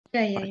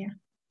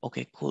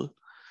 Okay, cool.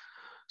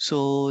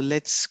 So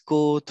let's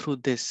go through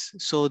this.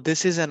 So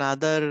this is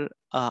another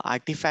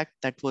artifact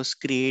that was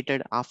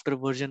created after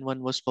version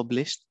 1 was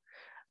published,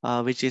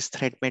 which is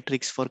threat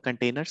metrics for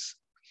containers.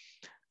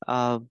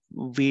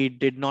 We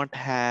did not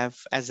have,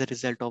 as a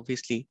result,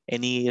 obviously,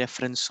 any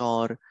reference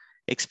or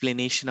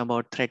explanation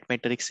about threat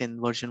metrics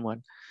in version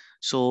 1.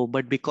 So,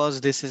 but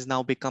because this has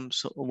now become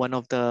one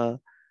of the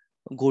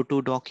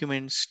go-to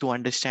documents to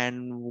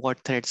understand what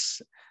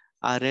threats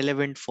are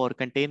relevant for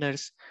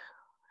containers,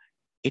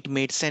 it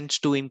made sense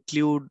to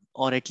include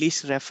or at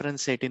least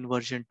reference it in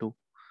version 2.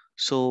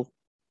 So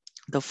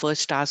the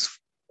first task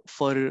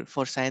for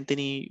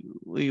Anthony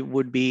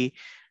would be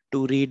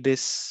to read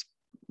this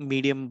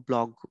Medium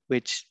blog,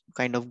 which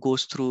kind of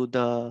goes through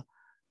the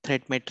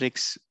threat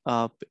metrics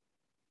for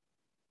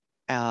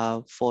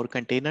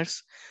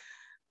containers.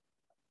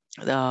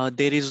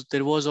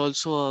 There was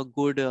also a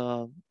good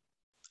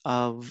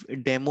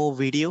demo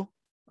video,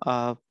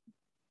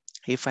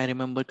 if I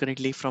remember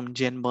correctly, from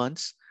Jen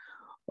Burns,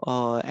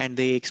 and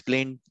they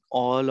explained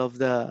all of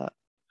the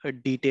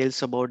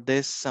details about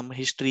this, some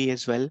history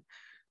as well.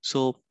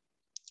 So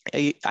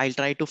I'll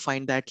try to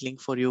find that link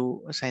for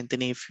you,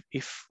 Anthony,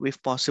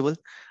 if possible.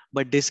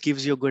 But this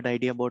gives you a good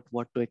idea about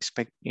what to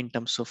expect in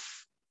terms of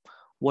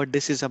what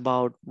this is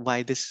about,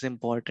 why this is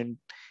important,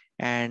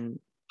 and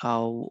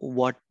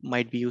what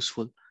might be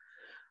useful.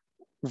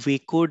 We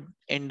could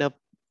end up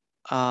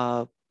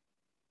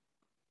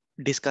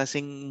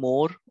discussing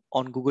more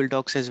on Google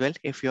Docs as well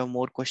if you have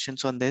more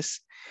questions on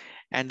this.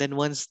 And then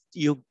once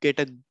you get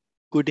a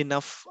good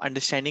enough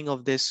understanding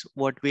of this,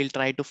 what we'll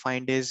try to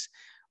find is,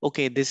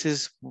 okay, this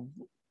is,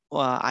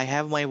 I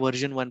have my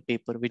version 1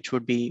 paper, which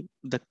would be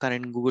the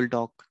current Google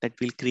Doc that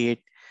we'll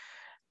create.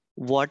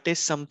 What is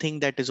something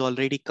that is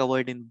already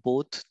covered in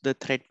both the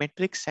threat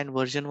metrics and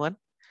version 1?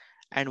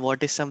 And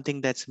what is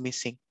something that's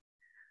missing?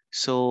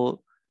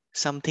 So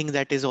something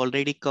that is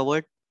already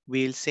covered,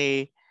 we'll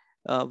say,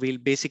 we'll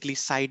basically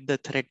cite the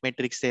threat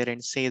metrics there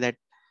and say that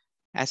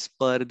as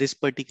per this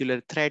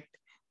particular threat,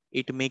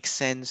 it makes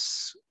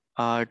sense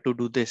to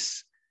do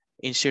this,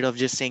 instead of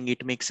just saying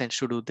it makes sense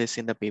to do this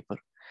in the paper.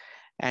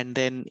 And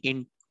then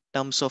in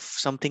terms of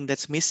something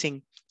that's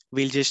missing,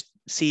 we'll just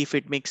see if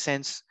it makes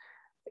sense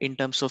in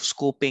terms of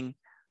scoping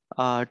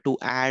to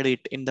add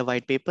it in the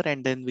white paper,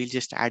 and then we'll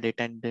just add it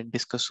and then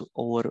discuss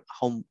over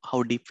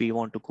how deep we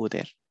want to go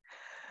there.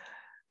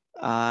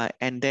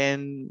 And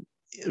then,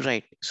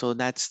 right, so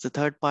that's the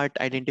third part,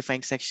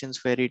 identifying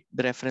sections where the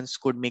reference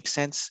could make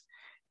sense.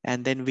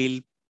 And then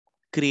we'll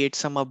create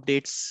some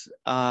updates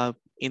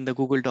in the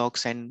Google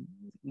Docs and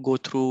go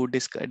through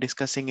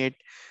discussing it.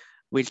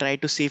 We'll try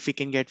to see if we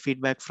can get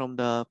feedback from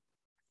the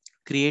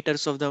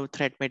creators of the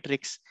threat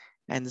metrics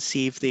and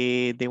see if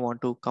they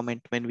want to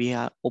comment when we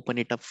open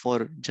it up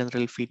for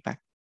general feedback.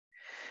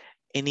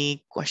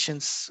 Any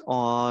questions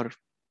or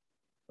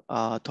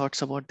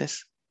thoughts about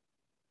this?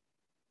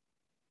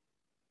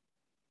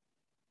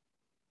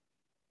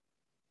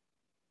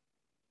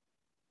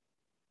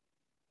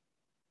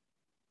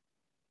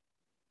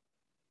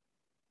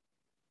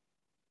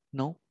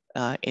 No,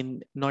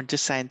 in not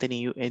just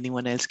Anthony,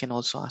 anyone else can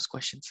also ask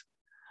questions.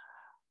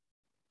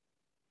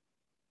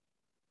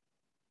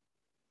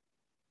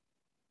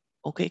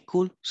 Okay,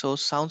 cool. So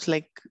sounds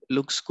like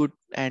looks good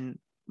and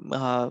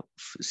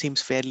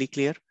seems fairly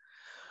clear.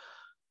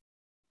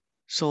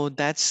 So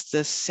that's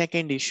the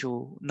second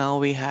issue. Now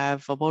we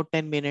have about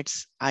 10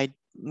 minutes. I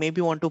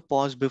maybe want to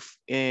pause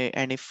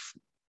and if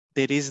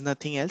there is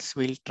nothing else,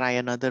 we'll try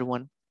another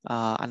one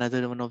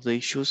of the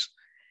issues.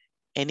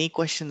 Any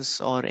questions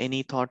or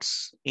any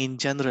thoughts in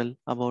general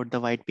about the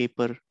white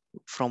paper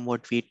from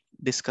what we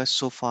discussed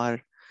so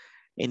far?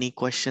 Any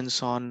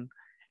questions on,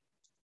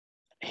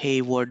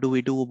 hey, what do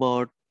we do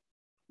about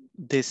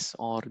this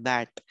or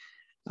that?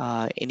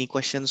 Any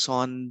questions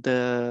on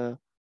the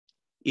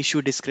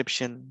issue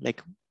description,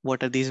 like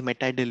what are these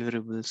meta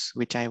deliverables,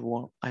 which I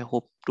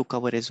hope to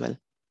cover as well.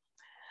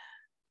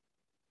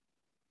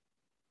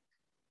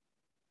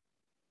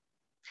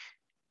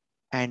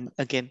 And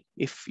again,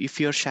 if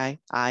you're shy,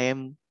 I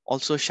am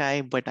also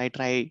shy, but I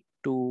try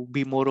to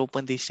be more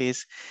open these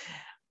days.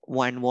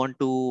 One want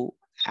to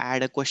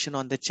add a question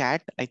on the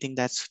chat, I think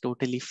that's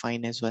totally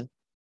fine as well.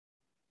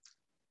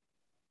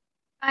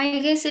 I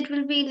guess it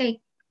will be like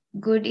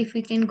good if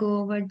we can go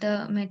over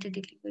the meta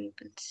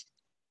deliverables.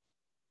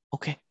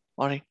 Okay,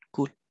 all right,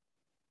 cool.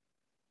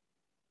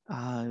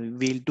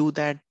 We'll do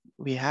that.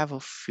 We have a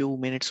few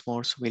minutes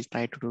more, so we'll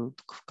try to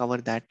cover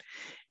that.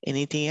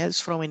 Anything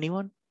else from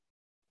anyone?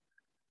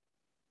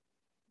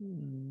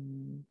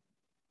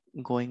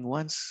 Going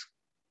once.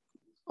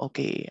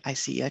 Okay, I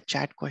see a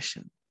chat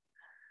question.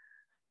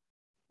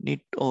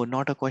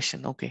 Not a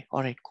question. Okay,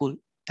 all right, cool.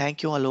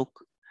 Thank you, Alok.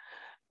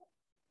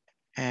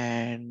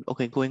 And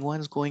okay, going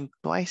once, going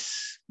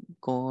twice,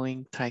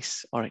 going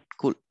thrice. All right,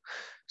 cool.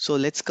 So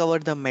let's cover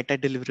the meta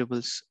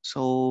deliverables.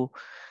 So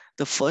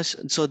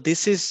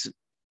this is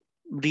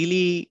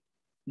really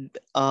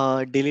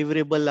a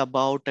deliverable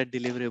about a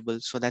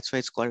deliverable. So that's why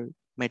it's called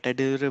meta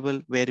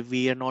deliverable, where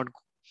we are not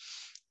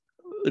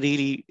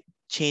really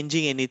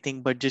changing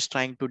anything, but just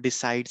trying to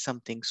decide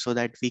something so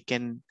that we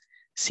can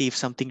see if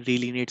something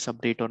really needs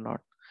update or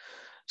not.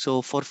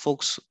 So for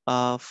folks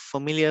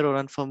familiar or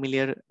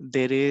unfamiliar,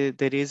 there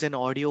is an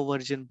audio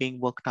version being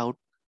worked out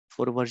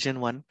for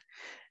version 1,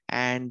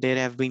 and there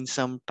have been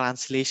some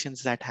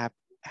translations that have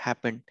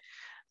happened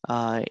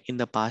in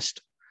the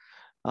past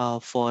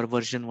for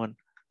version 1.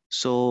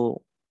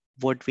 So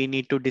what we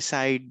need to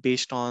decide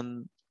based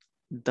on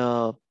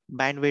the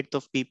bandwidth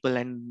of people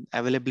and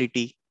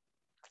availability,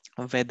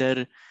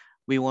 whether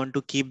we want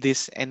to keep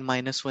this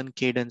n-1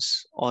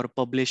 cadence or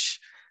publish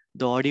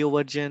the audio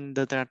version,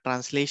 the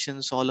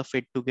translations, all of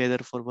it together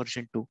for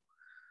version 2.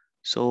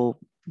 So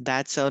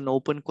that's an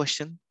open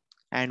question,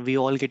 and we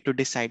all get to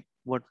decide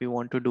what we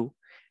want to do,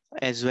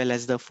 as well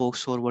as the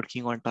folks who are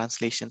working on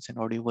translations and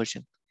audio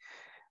version.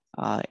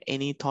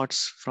 Any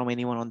thoughts from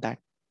anyone on that?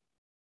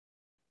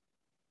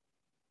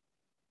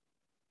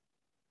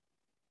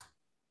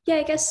 Yeah,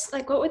 I guess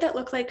like what would that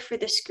look like for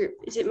this group?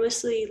 Is it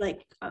mostly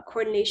like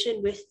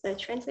coordination with the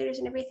translators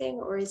and everything,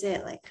 or is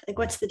it like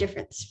what's the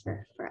difference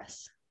for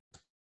us?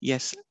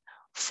 Yes,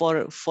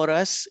 for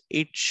us,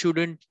 it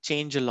shouldn't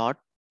change a lot.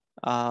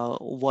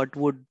 What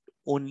would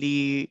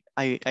only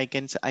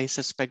I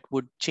suspect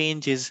would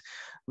change is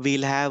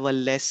we'll have a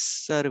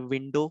lesser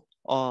window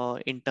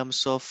in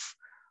terms of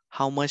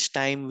how much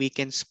time we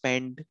can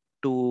spend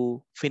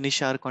to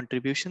finish our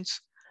contributions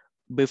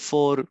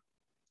before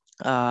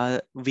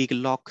we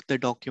lock the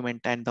document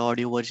and the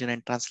audio version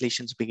and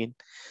translations begin.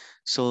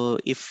 So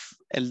if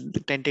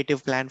the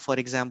tentative plan, for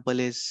example,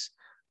 is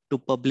to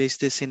publish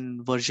this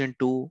in version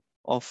 2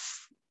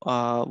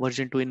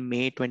 in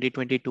May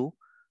 2022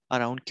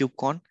 around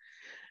KubeCon,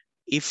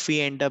 if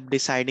we end up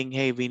deciding,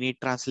 hey, we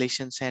need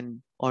translations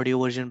and audio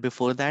version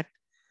before that,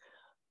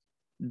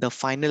 the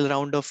final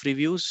round of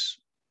reviews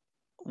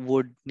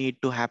would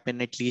need to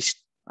happen at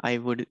least, I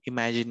would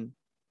imagine,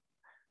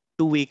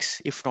 2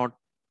 weeks, if not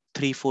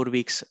 3-4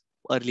 weeks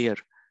earlier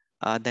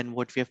than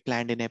what we have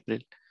planned in April.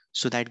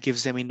 So that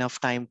gives them enough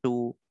time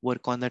to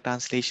work on the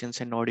translations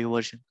and audio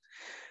version.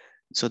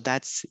 So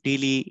that's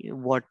really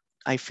what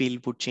I feel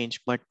would change.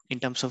 But in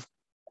terms of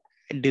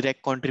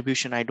direct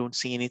contribution, I don't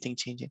see anything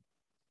changing.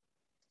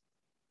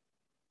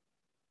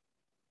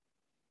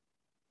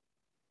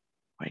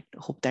 Right,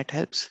 hope that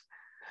helps.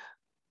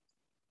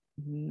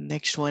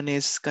 Next one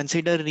is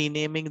consider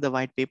renaming the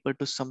white paper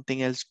to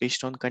something else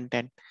based on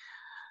content.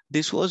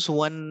 This was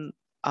one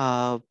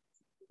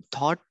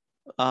thought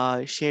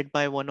shared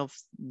by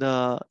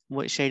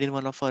shared in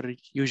one of our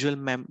usual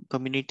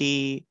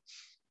community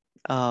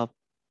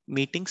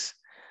meetings,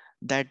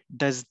 that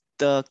does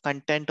the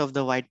content of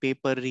the white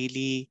paper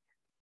really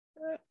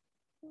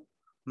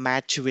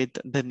match with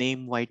the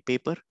name white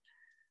paper?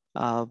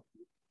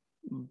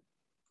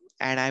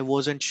 And I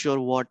wasn't sure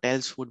what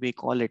else would we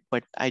call it,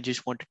 but I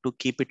just wanted to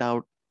keep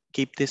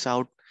this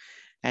out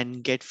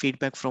and get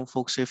feedback from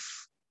folks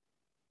if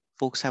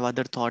folks have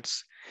other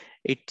thoughts.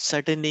 It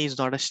certainly is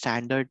not a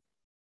standard.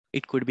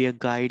 It could be a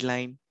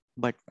guideline,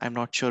 but I'm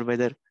not sure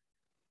whether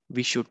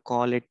we should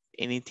call it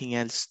anything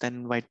else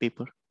than white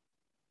paper.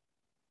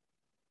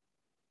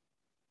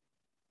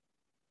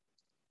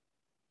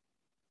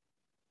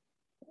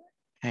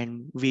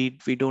 and we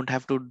don't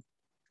have to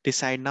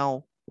decide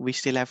now. We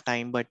still have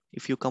time, but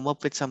if you come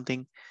up with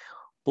something,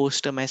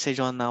 post a message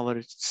on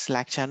our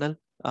Slack channel,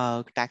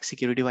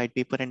 TAG-Security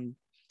Whitepaper, and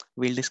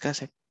we'll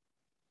discuss it.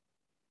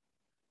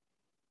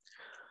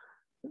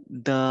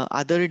 The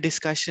other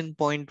discussion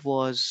point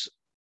was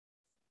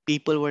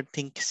people were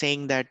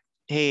saying that,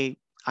 hey,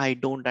 I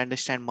don't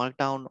understand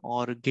Markdown,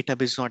 or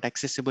GitHub is not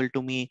accessible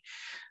to me,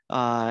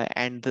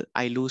 and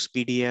I lose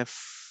PDF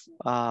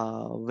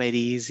very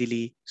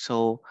easily.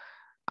 So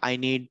I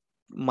need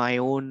my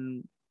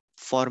own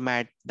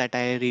format that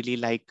I really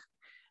like,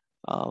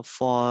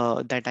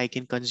 for that I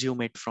can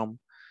consume it from.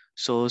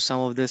 So some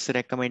of these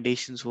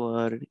recommendations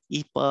were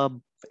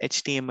EPUB,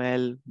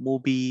 HTML,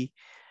 Mobi.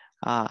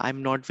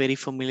 I'm not very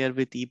familiar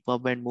with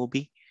EPUB and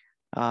Mobi.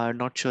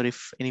 Not sure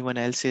if anyone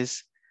else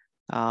is.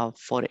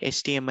 For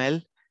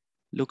HTML,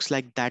 looks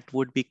like that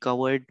would be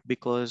covered,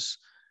 because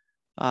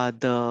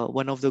the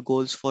one of the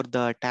goals for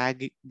the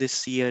tag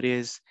this year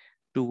is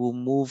to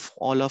move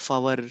all of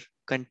our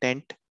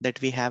content that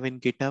we have in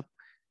GitHub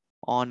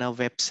on a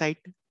website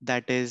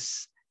that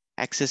is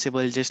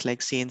accessible, just like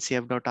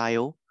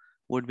cncf.io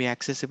would be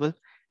accessible.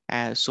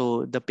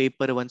 So the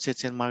paper, once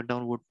it's in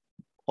Markdown, would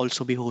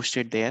also be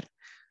hosted there.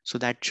 So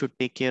that should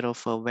take care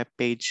of a web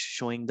page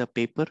showing the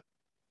paper.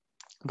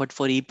 But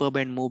for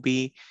EPUB and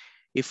Mobi,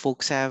 if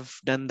folks have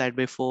done that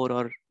before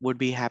or would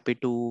be happy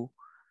to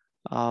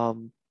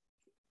um,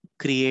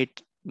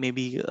 create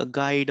maybe a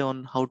guide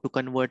on how to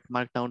convert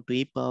Markdown to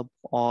EPUB,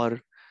 or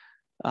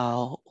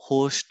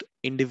host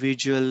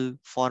individual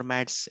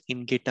formats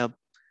in GitHub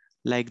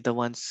like the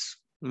ones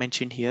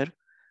mentioned here,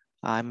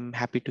 I'm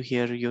happy to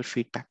hear your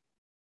feedback.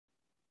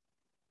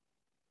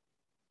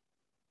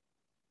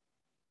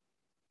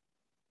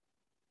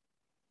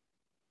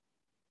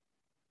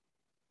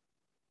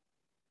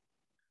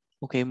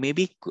 Okay,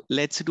 maybe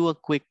let's do a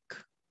quick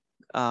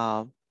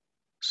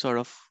sort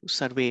of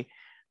survey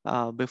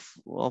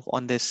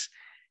on this.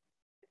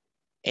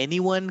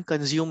 Anyone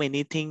consume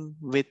anything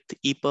with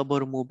EPUB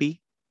or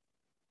Mobi?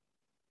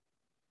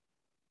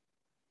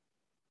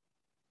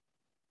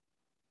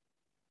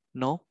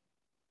 No?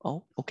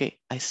 Oh, okay.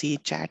 I see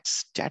chat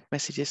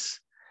messages.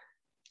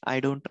 I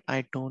don't.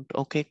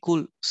 Okay,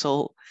 cool.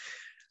 So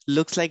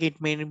looks like it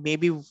may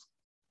be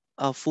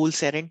a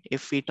fool's errand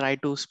if we try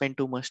to spend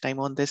too much time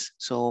on this.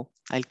 So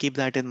I'll keep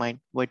that in mind,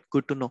 but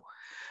good to know.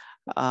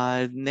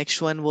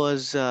 Next one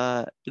was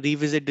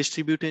revisit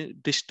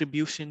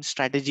distribution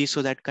strategy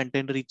so that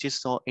content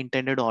reaches the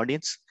intended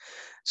audience.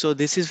 So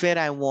this is where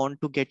I want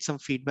to get some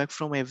feedback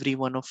from every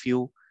one of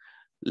you.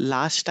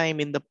 Last time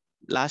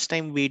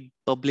we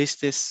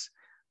published this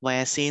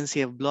via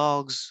CNCF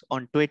blogs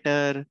on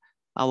Twitter,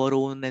 our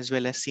own as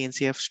well as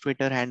CNCF's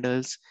Twitter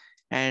handles,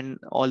 and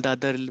all the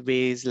other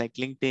ways like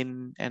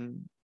LinkedIn and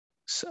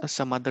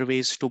some other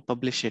ways to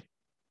publish it.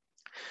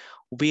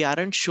 We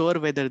aren't sure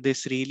whether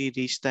this really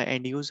reached the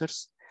end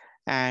users,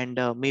 and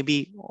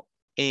maybe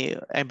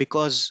and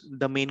because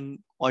the main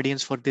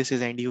audience for this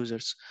is end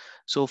users.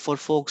 So for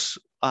folks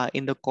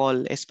in the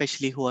call,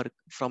 especially who are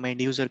from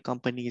end user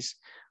companies,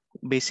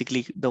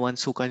 basically the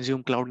ones who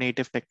consume cloud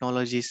native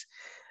technologies,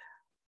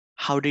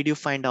 how did you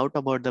find out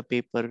about the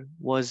paper?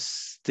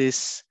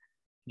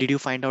 Did you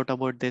find out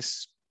about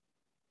this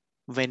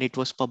when it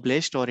was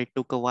published, or it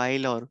took a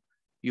while, or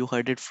you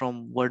heard it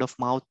from word of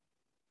mouth?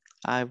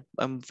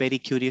 I'm very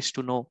curious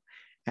to know,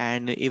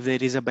 and if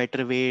there is a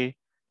better way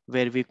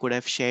where we could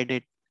have shared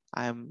it,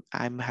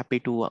 I'm happy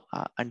to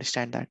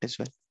understand that as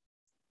well.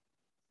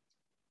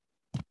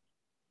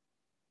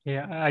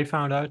 Yeah, I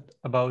found out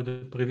about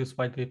the previous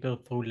white paper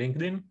through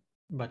LinkedIn,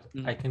 but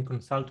I can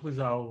consult with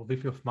our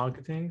VP of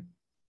marketing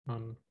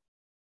on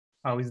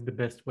how is the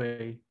best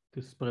way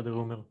to spread the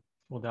rumor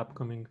for the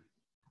upcoming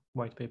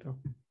white paper.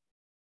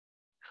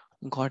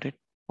 Got it.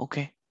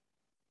 Okay.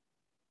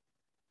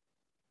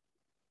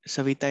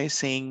 Savita is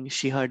saying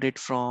she heard it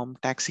from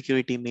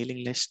TAG-Security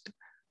mailing list.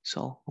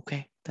 So,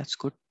 okay, that's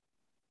good.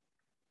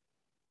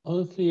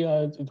 Honestly,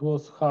 it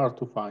was hard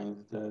to find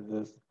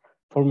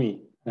for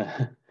me.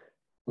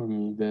 For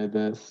me,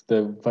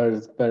 the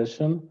first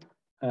version,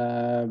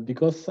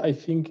 because I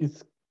think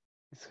it's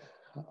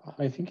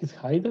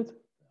hidden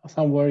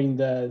somewhere in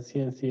the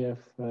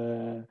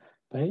CNCF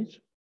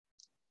page.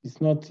 It's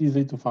not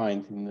easy to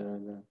find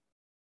in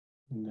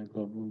the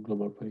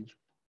global page.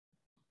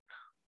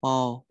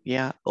 Oh,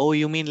 yeah. Oh,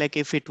 you mean like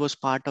if it was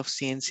part of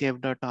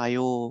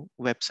cncf.io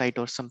website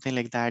or something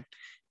like that,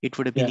 it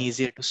would have been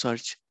easier to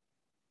search.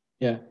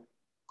 Yeah.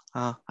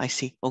 I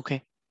see.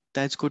 Okay.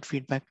 That's good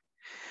feedback.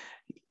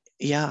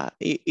 Yeah,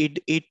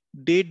 it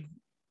did.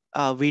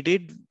 We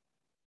did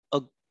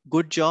a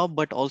good job,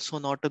 but also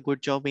not a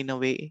good job in a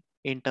way,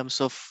 in terms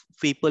of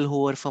people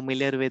who were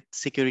familiar with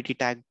security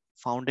tag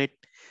found it,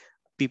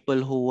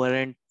 people who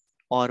weren't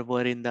or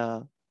were in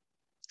the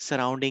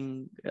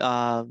surrounding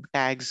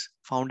tags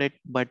found it,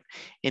 but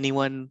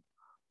anyone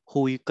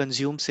who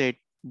consumes it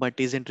but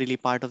isn't really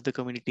part of the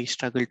community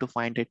struggle to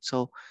find it.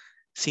 So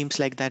seems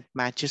like that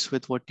matches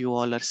with what you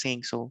all are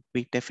saying. So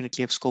we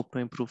definitely have scope to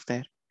improve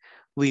there.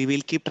 We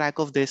will keep track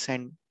of this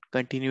and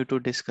continue to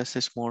discuss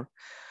this more.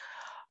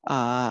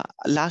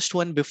 Last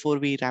one before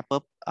we wrap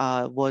up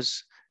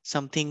was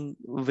something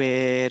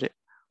where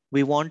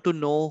we want to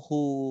know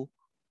who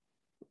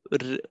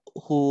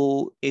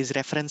is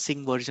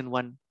referencing version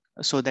 1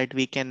 so that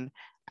we can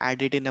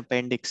add it in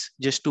appendix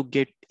just to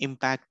get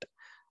impact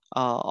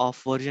of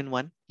version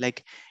 1.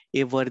 Like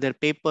if were there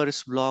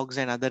papers, blogs,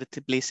 and other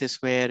places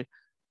where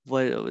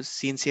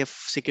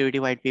CNCF security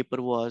white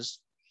paper was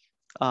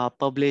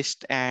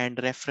published and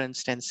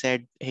referenced and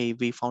said, hey,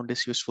 we found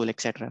this useful,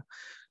 etc.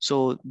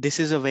 So this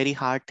is a very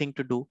hard thing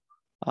to do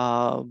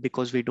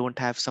because we don't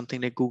have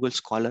something like Google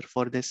Scholar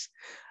for this.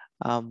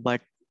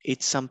 But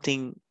it's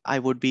something I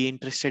would be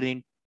interested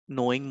in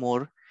knowing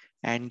more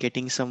and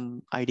getting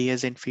some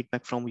ideas and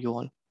feedback from you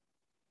all.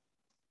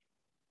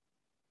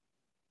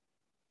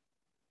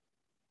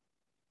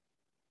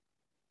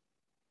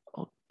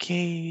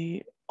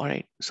 Okay, all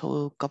right.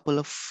 So a couple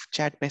of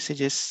chat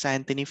messages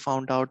Anthony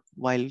found out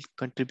while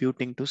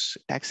contributing to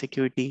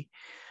TAG-Security.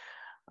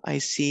 I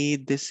see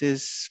this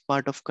is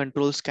part of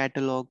controls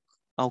catalog.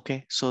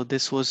 Okay, so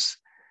this was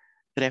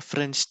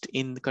referenced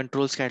in the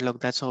controls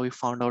catalog. That's how we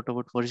found out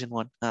about version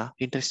 1.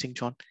 Interesting,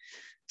 John.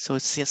 So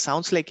it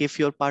sounds like if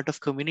you're part of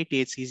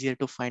community, it's easier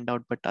to find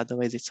out, but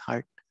otherwise it's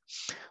hard.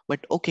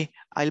 But okay,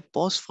 I'll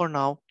pause for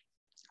now.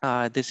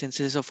 Since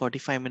this is a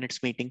 45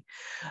 minutes meeting,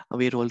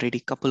 we're already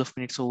a couple of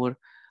minutes over.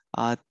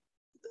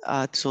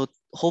 So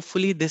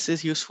hopefully this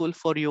is useful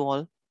for you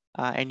all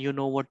and you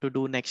know what to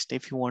do next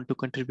if you want to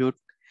contribute.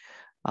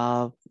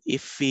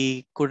 If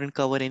we couldn't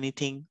cover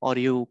anything or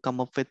you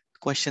come up with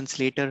questions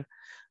later,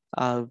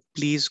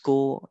 please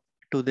go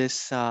to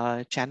this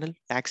channel,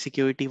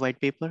 TAG-Security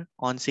Whitepaper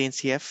on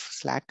CNCF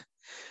Slack.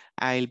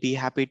 I'll be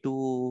happy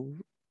to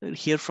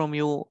hear from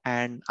you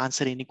and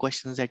answer any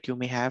questions that you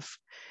may have.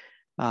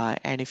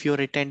 And if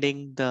you're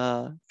attending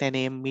the 10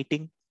 a.m.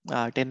 meeting,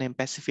 10 a.m.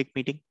 Pacific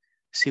meeting,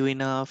 see you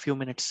in a few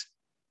minutes.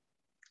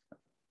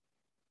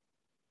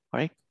 All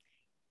right.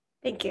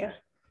 Thank you.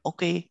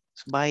 Okay.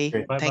 Bye.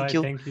 Great. Thank Bye-bye.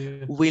 you. Thank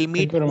you. We'll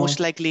meet very most much.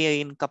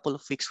 likely in a couple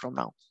of weeks from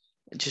now.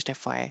 Just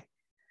FYI.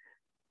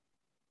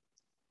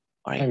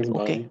 All right. Thanks,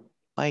 Okay.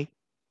 bye. Bye.